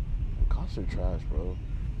 Cops are trash, bro.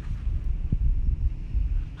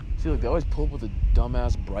 See, like they always pull up with the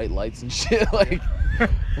dumbass bright lights and shit. Like,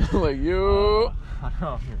 like you. I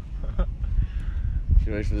know.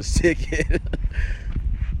 Get ready for this ticket.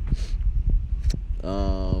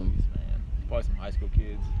 Man, probably some high school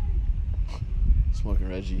kids. Smoking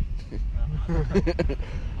Reggie.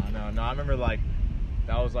 I know. No, I remember like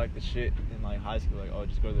that was like the shit in like high school. Like, oh,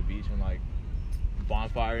 just go to the beach and like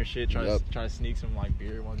bonfire and shit. Try to sneak some like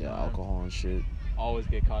beer one time. Yeah, alcohol and shit. Always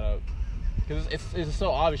get caught up. Because it's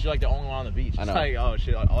so obvious you're like the only one on the beach. It's I know. like, oh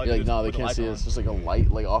shit. All I You're do like, is no, they put the can't lights see it. on. It's just like a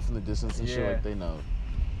light, like off in the distance and shit. Yeah. Like they know.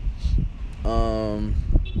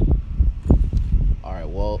 All right.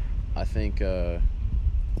 Well, I think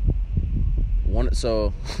one of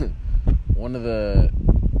the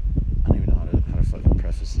I don't even know how to fucking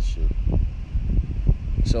preface this shit.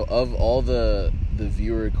 So of all the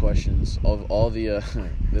viewer questions, of all the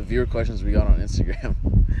the viewer questions we got on Instagram,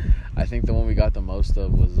 I think the one we got the most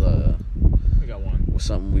of was We got one. was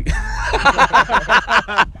something we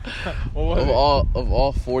What was it? of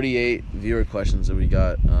all 48 viewer questions that we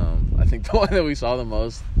got, I think the one that we saw the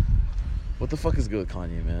most. What the fuck is good with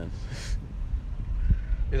Kanye, man?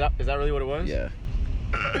 Is that really what it was? Yeah.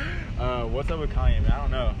 What's up with Kanye, man? I don't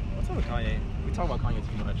know. What's up with Kanye? We talk about Kanye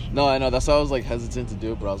too much. No, I know. That's why I was like hesitant to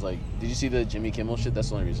do it, but I was like, did you see the Jimmy Kimmel shit? That's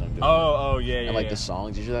the only reason I'm doing it. Oh, yeah, And like yeah. the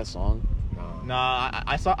songs. Did you hear that song? Nah,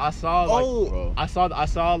 I saw Oh, like, bro. I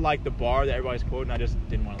saw like the bar that everybody's quoting. I just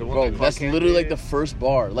didn't want to. Bro, that's literally like the first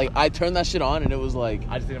bar. Like I turned that shit on and it was like,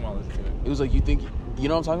 I just didn't want to listen to it. it was like, you think, you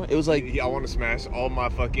know what I'm talking about? It was like, I want to smash all my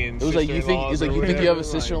fucking. it was like you think, it's like you think you have a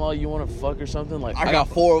sister-in-law you want to fuck or something. Like I got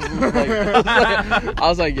 4 of them. Like, I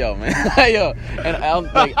was like, yo, man, yo, and I'm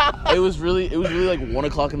like, it was really like 1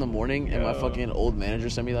 o'clock in the morning, and my fucking old manager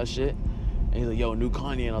sent me that shit. And he's like, yo, new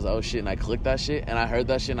Kanye. And I was like, oh, shit. And I clicked that shit. And I heard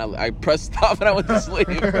that shit. And I pressed stop and I went to sleep.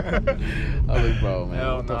 I was like, bro, man.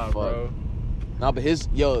 Hell what the nah, fuck? bro. Nah, but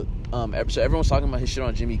so everyone was talking about his shit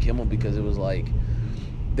on Jimmy Kimmel because it was like,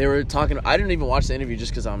 they were talking. I didn't even watch the interview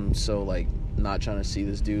just because I'm so, like, not trying to see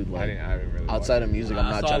this dude. Like, I didn't really outside of music, I'm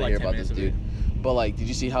not trying to hear about this dude. But, like, did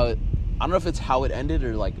you see how it, I don't know if it's how it ended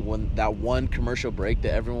or, like, when that one commercial break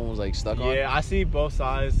that everyone was, like, stuck on. Yeah, I see both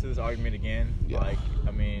sides to this argument again. Yeah. Like,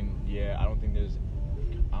 I mean, yeah, I don't think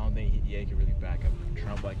he can really back up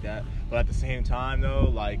Trump like that. But at the same time, though,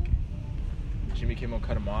 like, Jimmy Kimmel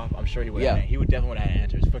cut him off. I'm sure he would. Yeah. He would definitely would have had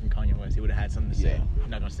answers. Fucking Kanye West. He would have had something to say. Yeah. He's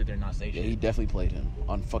not gonna sit there and not say Yeah, shit. he definitely played him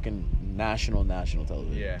on fucking national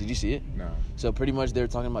television. Yeah. Did you see it? No. So pretty much they were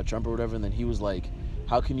talking about Trump or whatever, and then he was like,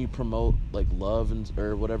 how can you promote, like, love and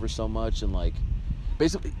or whatever so much? And, like,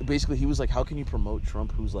 basically he was like, how can you promote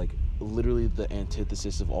Trump, who's, like, literally the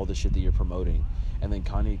antithesis of all the shit that you're promoting? And then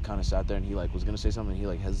Kanye kind of sat there and he, like, was gonna say something, and he,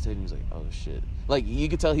 like, hesitated, and he's like, oh shit. Like, you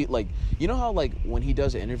could tell he, like, you know how, like, when he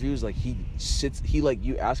does interviews, like, like,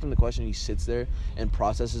 you ask him the question, he sits there and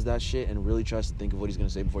processes that shit and really tries to think of what he's gonna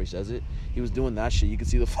say before he says it. He was doing that shit. You could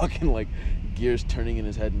see the fucking, like, gears turning in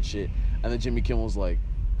his head and shit. And then Jimmy Kimmel was like,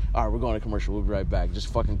 all right, we're going to commercial, we'll be right back.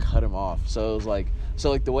 Just fucking cut him off. So it was like,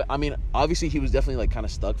 the way, I mean, obviously he was definitely, like, kind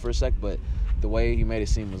of stuck for a sec, but the way he made it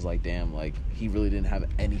seem was like, damn, like, he really didn't have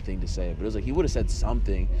anything to say. But it was like, he would have said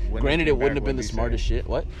something. When Granted, he it came wouldn't back, have been the what'd he smartest say? shit.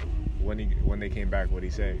 What? When they came back, what'd he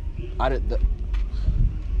say?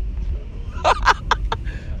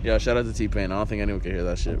 Yo, shout out to T-Pain. I don't think anyone can hear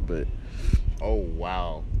that shit, but. Oh,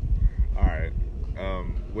 wow. All right.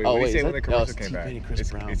 Wait, what did he say when the commercial came back? T-Pain and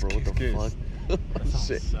Chris Brown, bro. What the Kiss. fuck? That song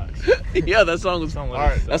Shit. sucks. Yeah, that song was.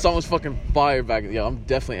 Alright, That song was fucking fire back. Yo, I'm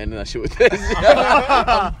definitely ending that shit with this.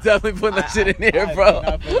 I'm definitely putting that shit in here, bro.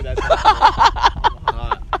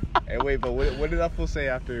 Hey, wait, but what did that fool say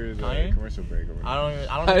after the Kanye? commercial break? I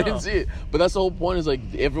don't know. I didn't see it, but that's the whole point. Is like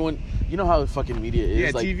everyone, you know how fucking media is.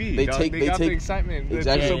 Yeah, like, TV. They dog. take the excitement.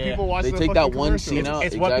 Exactly. So people watch They the take that fucking one commercial. scene out.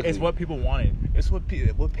 It's Exactly. what people wanted. It's what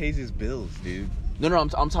pays his bills, dude. No,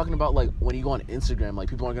 I'm talking about, like, when you go on Instagram, like,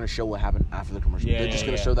 people aren't gonna show what happened after the commercial. Yeah, They're just yeah,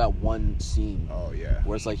 gonna yeah. show that one scene. Oh yeah.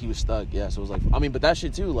 Where it's like he was stuck. Yeah, so it was like, I mean, but that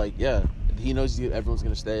shit too. Like, yeah, he knows everyone's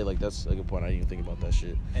gonna stay. Like, that's a good point. I didn't even think about that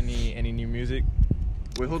shit. Any new music?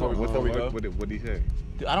 Wait, hold on. Before we go? What did he say?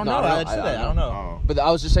 Dude, I don't No, know. I I don't know. Oh. But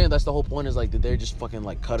I was just saying that's the whole point. Is like, did they just fucking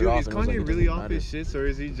like cut Dude, it off? is And it was like, Kanye it really doesn't off matter? his shit, or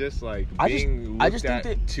is he just like I being just looked think at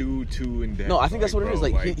that- too in depth? No, I think that's what it is.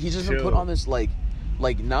 Like, he's just been put on this like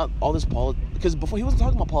not all this because before he wasn't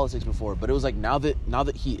talking about politics before, but it was like now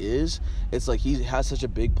that he is, it's like he has such a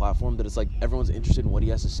big platform that it's like everyone's interested in what he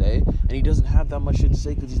has to say, and he doesn't have that much shit to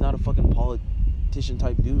say because he's not a fucking politician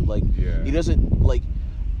type dude. Like, Yeah. he doesn't like.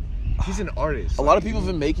 He's an artist. A lot of people have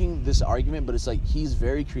been making this argument, but it's like he's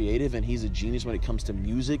very creative and he's a genius when it comes to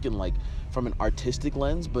music and like from an artistic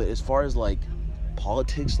lens. But as far as like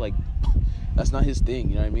politics, like that's not his thing.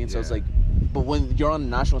 You know what I mean? So it's like, but when you're on the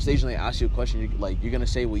national stage and they ask you a question, you're gonna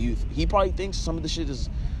say what he probably thinks some of the shit is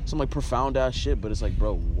some like profound ass shit. But it's like,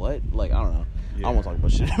 bro, what? Like, I don't know. I don't want to talk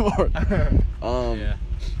about shit anymore. Yeah.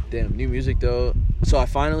 Damn, new music though. So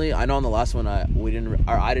I know on the last one I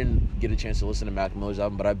didn't get a chance to listen to Mac Miller's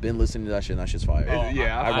album, but I've been listening to that shit and that shit's fire.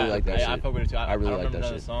 Yeah, I really like that shit. I fuck with it too. I really don't like remember that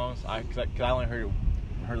none of shit. the songs. Cause I only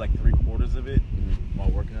heard like 3/4 of it while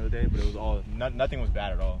working the other day, but it was all nothing was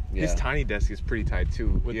bad at all. Yeah. His Tiny Desk is pretty tight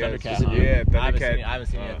too. With yeah, Thundercat. Is it new? Yeah, I Thundercat. haven't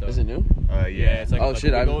seen it yet though. Is it new? Yeah. It's like Oh like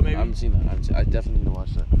shit, a I week old, maybe. haven't seen that. I definitely need to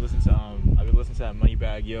watch that. I've been listening to that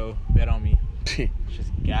Moneybag Yo, Bet on Me. It's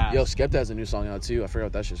just gas. Yo, Skepta has a new song out too. I forgot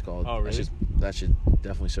what that shit's called. Oh, really? That shit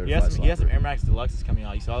definitely he certified. has some slapper. Air Max Deluxes coming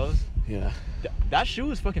out. You saw those? Yeah. That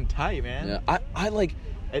shoe is fucking tight, man. Yeah. I like.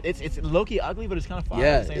 It's low key ugly, but it's kind of fire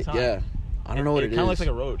Yeah. at the same time. Yeah. I don't know what it is. It kind of looks like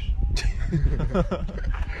a roach.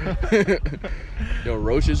 Yo,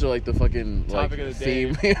 roaches are like the fucking like Topic of the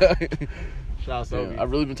theme. Shout out Sophie.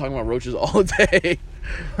 I've really been talking about roaches all day.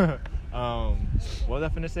 What was I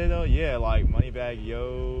finna say though? Yeah, like Moneybag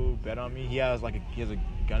Yo, Bet on Me. He has a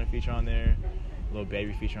Gunna feature on there, Lil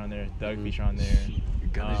Baby feature on there, Thug feature on there.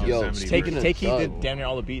 Yo, speaking of Take Heat Thug, did damn near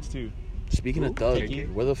all the beats too. speaking of Thug, Take Heat.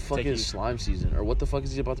 where the fuck Take is Heat. Slime Season? Or what the fuck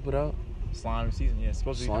is he about to put out? Slime season, yeah, it's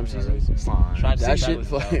supposed to be Slime coming out season? really soon. Slime. Tried to That see shit,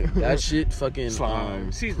 was out. fucking, that shit, fucking,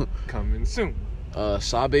 Slime season coming soon.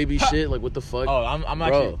 Saw Baby shit. Like, what the fuck? Oh, I'm Bro.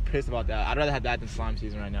 actually pissed about that. I'd rather have that than Slime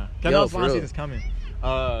season right now. I Yo, know for Slime real. season's coming.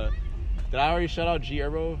 Did I already shout out G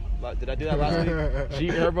Herbo? Did I do that last week? G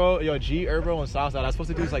Herbo and Southside. I was supposed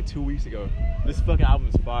to do this like 2 weeks ago. This fucking album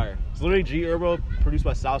is fire. It's literally G Herbo produced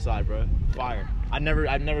by Southside, bro. Fire. I've never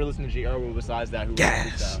listened to G Herbo besides that. Who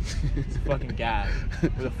Gas. It's fucking gas.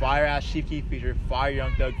 With a fire ass Chief Keef feature, fire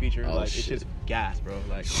Young Thug feature. Oh, like it's shit. just gas, bro.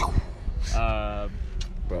 Like,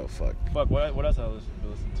 Bro, fuck. fuck. What else I listen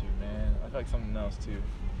to, man? I feel like something else too,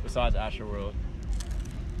 besides Astroworld.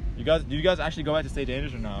 Do you guys actually go back to Stay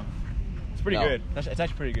Dangerous or no? It's pretty No. good. It's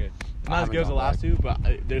actually pretty good. It's I not as haven't good as the gone last back. two,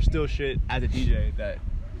 but there's still shit as a DJ that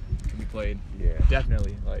can be played. Yeah.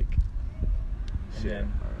 Definitely. Like, and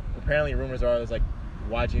then apparently rumors are there's like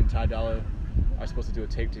YG and Ty Dolla are supposed to do a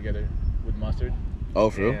tape together with Mustard. Oh,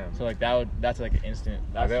 for real? Damn. So like that's like an instant.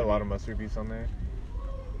 Are there a lot of Mustard beats on there?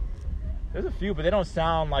 There's a few, but they don't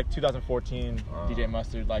sound like 2014 DJ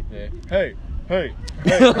Mustard like the hey.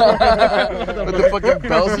 With the fucking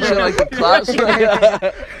bells and shit, like the claps.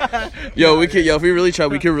 Yo, if we really try,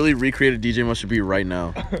 we could really recreate a DJ Mustard beat right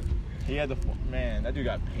now. He had man, that dude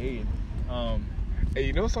got paid. Hey,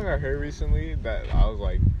 you know a song I heard recently that I was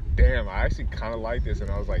like, damn, I actually kind of like this, and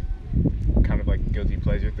I was like, kind of like guilty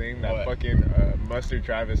pleasure thing. That What? fucking Mustard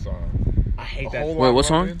Travis song. I hate that. Whole song. Wait, Lot what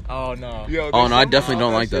song? Bumpin'. Oh no. Yo, Oh, no, I there's definitely some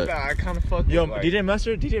don't like shit that. I kind of fuck Yo, with, like, DJ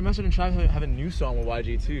Mustard and Travis have a new song with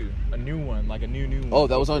YG too. A new one, like a new one. Oh,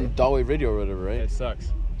 that was on Dawei Radio or whatever, right? It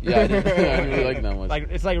sucks. Yeah, I didn't really like that much. Like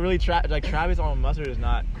it's like really like Travis on Mustard is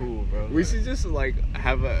not cool, bro. We should just like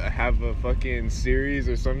have a fucking series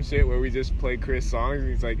or some shit where we just play Chris songs and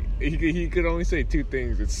he's like he could only say two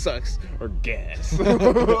things: it sucks or gas.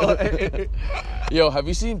 Yo, have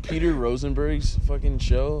you seen Peter Rosenberg's fucking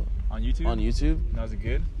show On YouTube. on YouTube? No, is it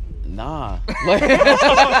good? Nah.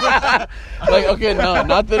 Like, okay, no,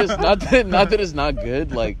 not that it's not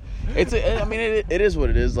good. Like, it is what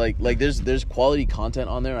it is. Like there's quality content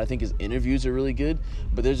on there. I think his interviews are really good,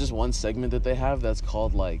 but there's just one segment that they have that's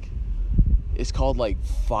called like, it's called like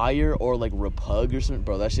Fire or like Repug or something.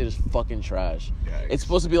 Bro, that shit is fucking trash. Yikes. It's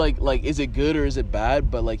supposed to be like is it good or is it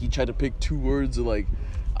bad? But like he tried to pick two words. Like,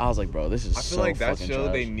 I was like, bro, this is I feel so like that fucking show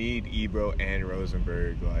trash. they need Ebro and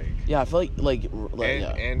Rosenberg like. Yeah, I feel like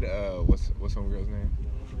And what's some girl's name?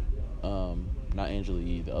 not Angela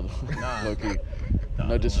Yee, the other one. Nah. Low-key. The No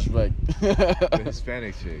other disrespect. The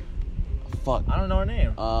Hispanic chick. Fuck. I don't know her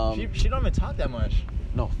name. She don't even talk that much.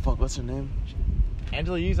 No, fuck. What's her name?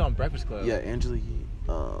 Angela Yee's on Breakfast Club. Yeah, Angela Yee.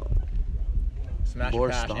 Smash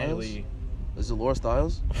Laura Cash, Styles? Angela Yee. Is it Laura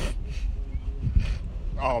Styles?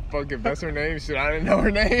 Oh fuck! If that's her name, shit, I didn't know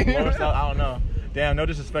her name. Laura Styles, I don't know. Damn, no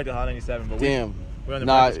disrespect to Hot 97, but Damn. we're on the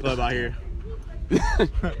Nah. Breakfast Club out here.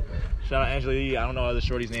 Shout out Angela Yee. I don't know other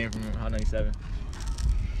shorty's name from Hot 97.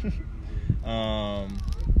 But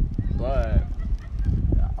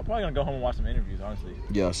I'm probably gonna go home and watch some interviews, honestly.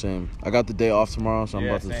 Yeah, same. I got the day off tomorrow, so I'm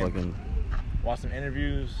Yeah, about to same. fucking. Watch some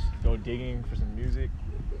interviews, go digging for some music.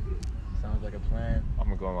 Sounds like a plan. I'm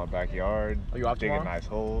gonna go in my backyard. Oh, you off dig tomorrow? a nice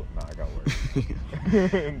hole. Nah, I got work.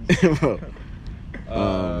 Bro.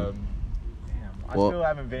 Damn, I well- still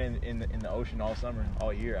haven't been in the ocean all summer,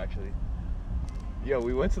 all year actually. Yo,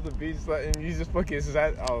 we went to the beach and you just fucking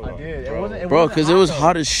sat. Oh, I did. It bro. wasn't. Bro, because it was though.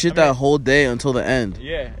 hot as shit I mean, that whole day until the end.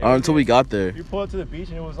 Yeah. it Or was until we just- got there. You pull up to the beach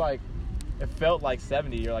and it was like, it felt like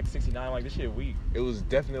 70 or like 69. I'm like, this shit weak. It was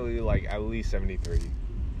definitely like at least 73,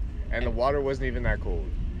 and the water wasn't even that cold.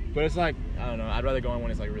 But it's like, I don't know. I'd rather go in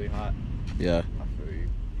when it's like really hot. Yeah. I feel you.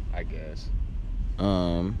 I guess.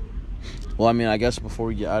 Well, I mean, I guess before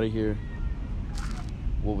we get out of here,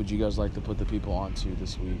 what would you guys like to put the people onto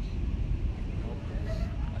this week?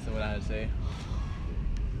 I said what I had to say.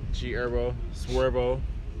 G Herbo, Swervo.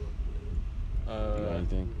 You got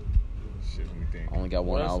anything? Shit, let me think. I only got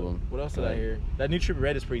one What else- album. What else did I hear? That new Trippie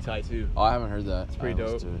Redd is pretty tight too. Oh, I haven't heard that. It's pretty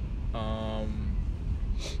dope.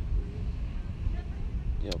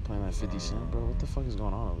 Yo, playing that 50 Cent, bro. What the fuck is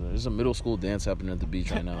going on over there? There's a middle school dance happening at the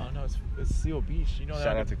beach right I now. don't know. It's Seal Beach. You know that.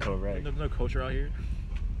 Shout out to Correct. There's no culture out here.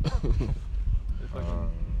 They're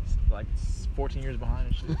fucking, like 14 years behind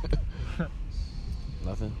and shit.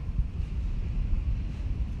 Nothing.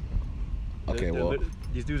 Okay, well.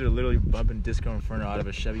 These dudes are literally bumping Disco Inferno out of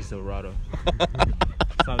a Chevy Silverado.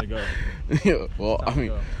 It's time to go. Yeah, well, I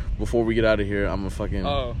mean, before we get out of here, I'm a fucking.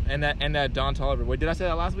 Oh, and that Don Toliver. Wait, did I say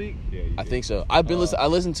that last week? Yeah, I think so. I've been I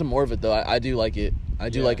listened to more of it though. I do like it. I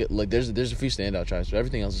do like it. Like there's a few standout tracks, but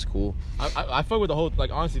everything else is cool. I fuck with the whole.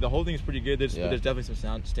 Like honestly, the whole thing is pretty good. There's Yeah. definitely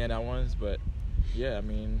some standout ones, but yeah, I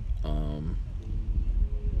mean.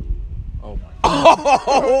 Oh my.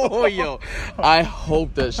 Oh, yo. I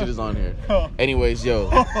hope that shit is on here. Anyways, yo,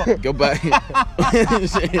 go back.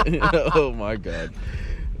 Oh my god.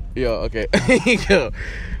 Yo, okay. Yo,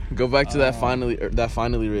 go back to that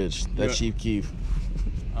finally rich, that Chief Keef.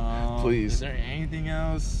 Please. Is there anything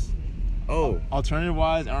else? Oh, Alternative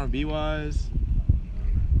wise, R&B wise.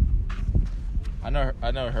 I know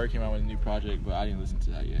Her came out with a new project, but I didn't listen to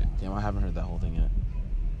that yet. damn, I haven't heard that whole thing yet.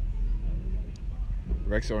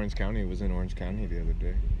 Rex Orange County was in Orange County the other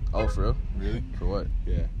day. Oh, for real? Really? For what?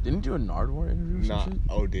 Yeah. Didn't he do a Nardwuar interview or some Nah. shit?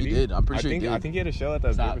 Oh, did he? He did. I'm pretty sure he did. I think he had a show at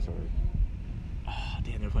that Stop. observatory. Oh,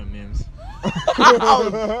 damn, they're playing Mims.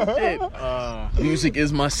 Oh, shit. Music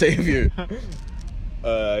is my savior.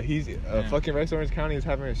 He's fucking Rex Orange County is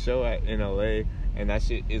having a show in LA, and that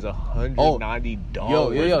shit is $190.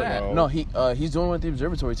 Yo. No, he's doing one at the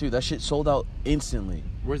observatory too. That shit sold out instantly.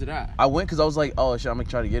 Where's it at? I went because I was like, oh shit, I'm gonna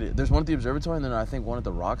try to get it. There's one at the observatory, and then I think one at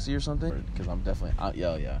the Roxy or something. Because I'm definitely,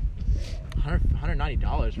 yeah.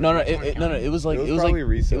 $190. No. It was like probably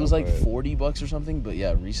resale, it was like but- $40 or something. But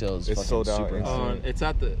yeah, resale is It's fucking sold out super instantly. insane.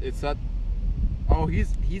 It's at. Oh,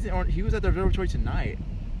 he was at the observatory tonight.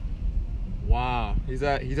 Wow, he's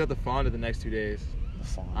at the Fonda the next 2 days.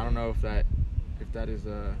 I don't know if that is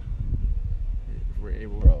if we're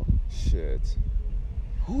able. Bro, Shit.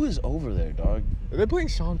 who is over there, dog? Are they playing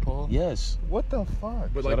Sean Paul? Yes. What the fuck?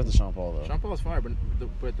 But Shout out to Sean Paul though. Sean Paul's fire, but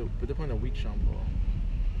they're playing a weak Sean Paul.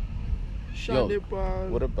 Yo,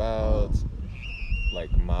 What about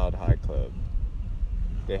like Mild High Club?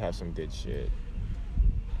 They have some good shit.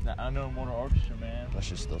 That Unknown Mortal Orchestra, man. That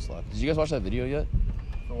shit still slaps. Did you guys watch that video yet?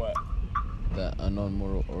 For what? That Unknown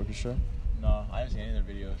Mortal Orchestra? No, I haven't seen any of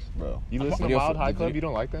their videos. Bro. You listen to Video Mild for- High the Club? video- You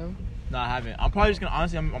don't like them? No, I haven't. I'm probably just gonna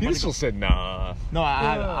honestly. I'm You about still said nah. No, I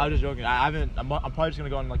haven't. I was just joking. I haven't. I'm probably just gonna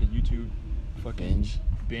go on like a YouTube fucking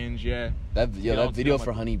binge. Yeah. That Yeah, I'll video see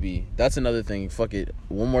for how much- Honeybee. That's another thing. Fuck it.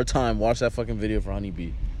 One more time. Watch that fucking video for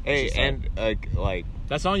Honeybee. Hey, It's just and like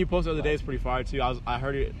That song you posted the other day is pretty fire too. I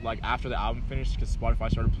heard it like after the album finished because Spotify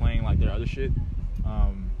started playing like their other shit.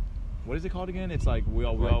 What is it called again? It's like we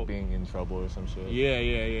all being in trouble or some shit.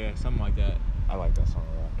 Yeah, something like that. I like that song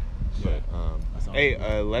a lot. Yeah. But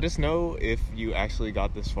hey, let us know if you actually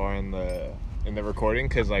got this far in the recording,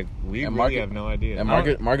 because like we And really have no idea. And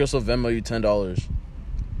Marcus will Venmo you $10.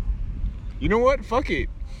 You know what? Fuck it.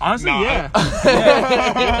 Honestly, Nah.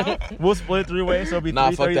 yeah. We'll split it 3 ways, so it'll be Nah,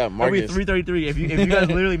 fuck 330. that, It'll be Marcus. 333. If you guys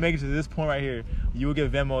literally make it to this point right here, you will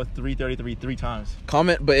get Venmo 333 3 times.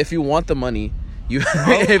 Comment, but if you want the money, you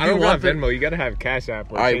I if don't you want want the, Venmo. You gotta have Cash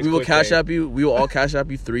App. Or all right, we will Facebook cash Pay. app you. We will all cash app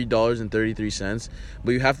you $3.33.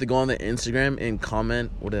 But you have to go on the Instagram and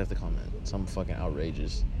comment. What do they have to comment? Something fucking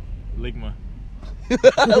outrageous. Ligma.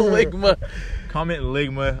 Ligma. Comment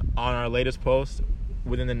Ligma on our latest post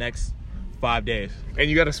within the next 5 days. And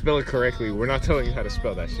you gotta spell it correctly. We're not telling you how to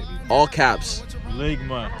spell that shit. All caps.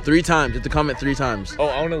 Ligma. 3 times. You have to comment 3 times. Oh,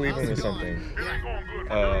 I want to leave them with something.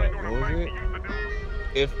 What was it?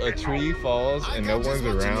 If a tree falls and no one's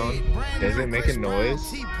around, does it make a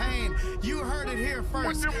noise? You heard it here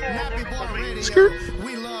first. Nappy Boy Radio. Skirt.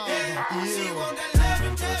 We love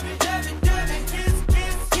you.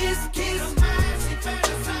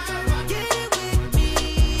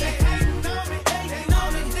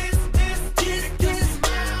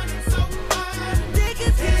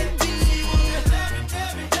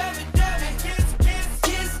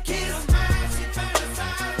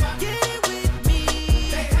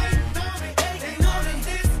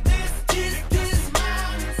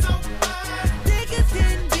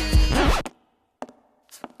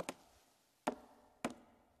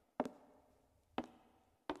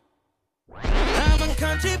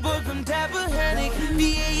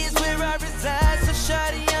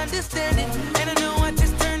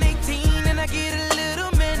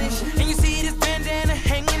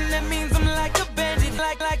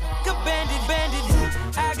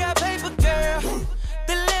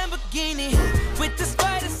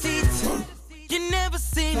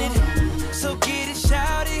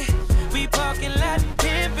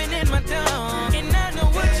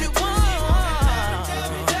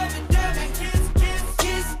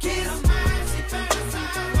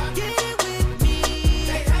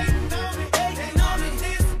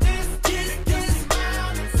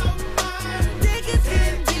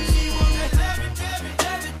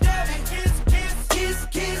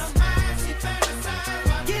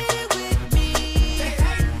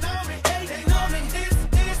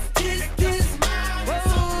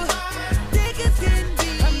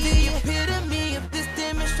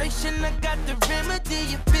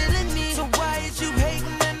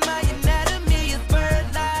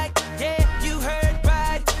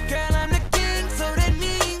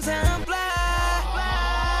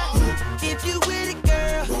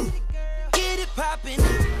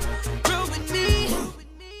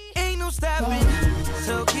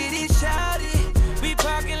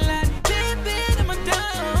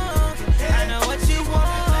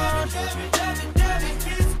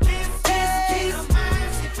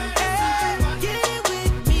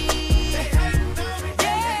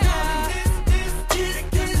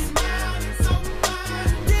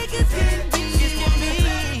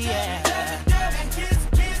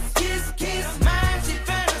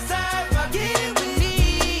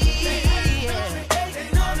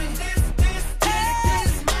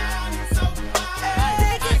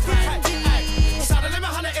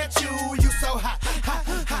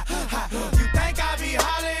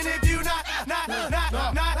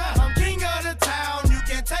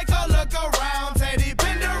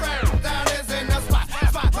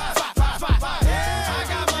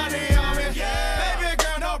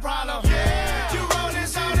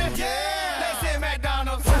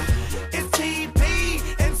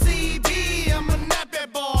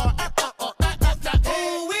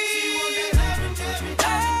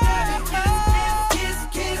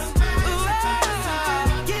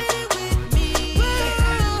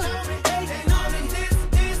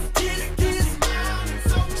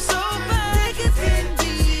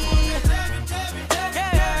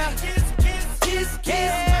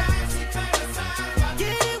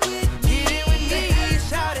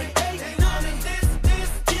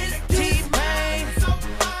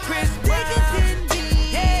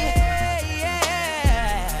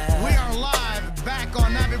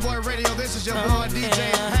 Boy Radio. This is your boy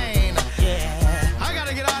DJ Payne. I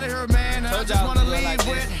gotta get out of here, man. I just wanna leave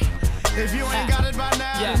with, if you ain't got it by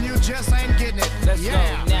now, then you just ain't getting it. Let's go,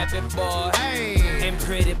 nap it, boy. Hey. And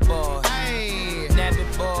pretty boy. Hey. Nap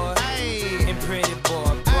it, boy. Hey. And pretty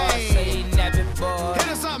boy. Boy, say nap it, boy. Hit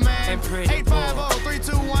us up, man. And pretty boy.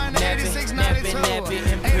 850-321-8692.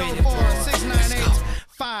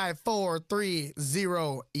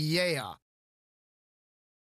 804-698-5430. Yeah.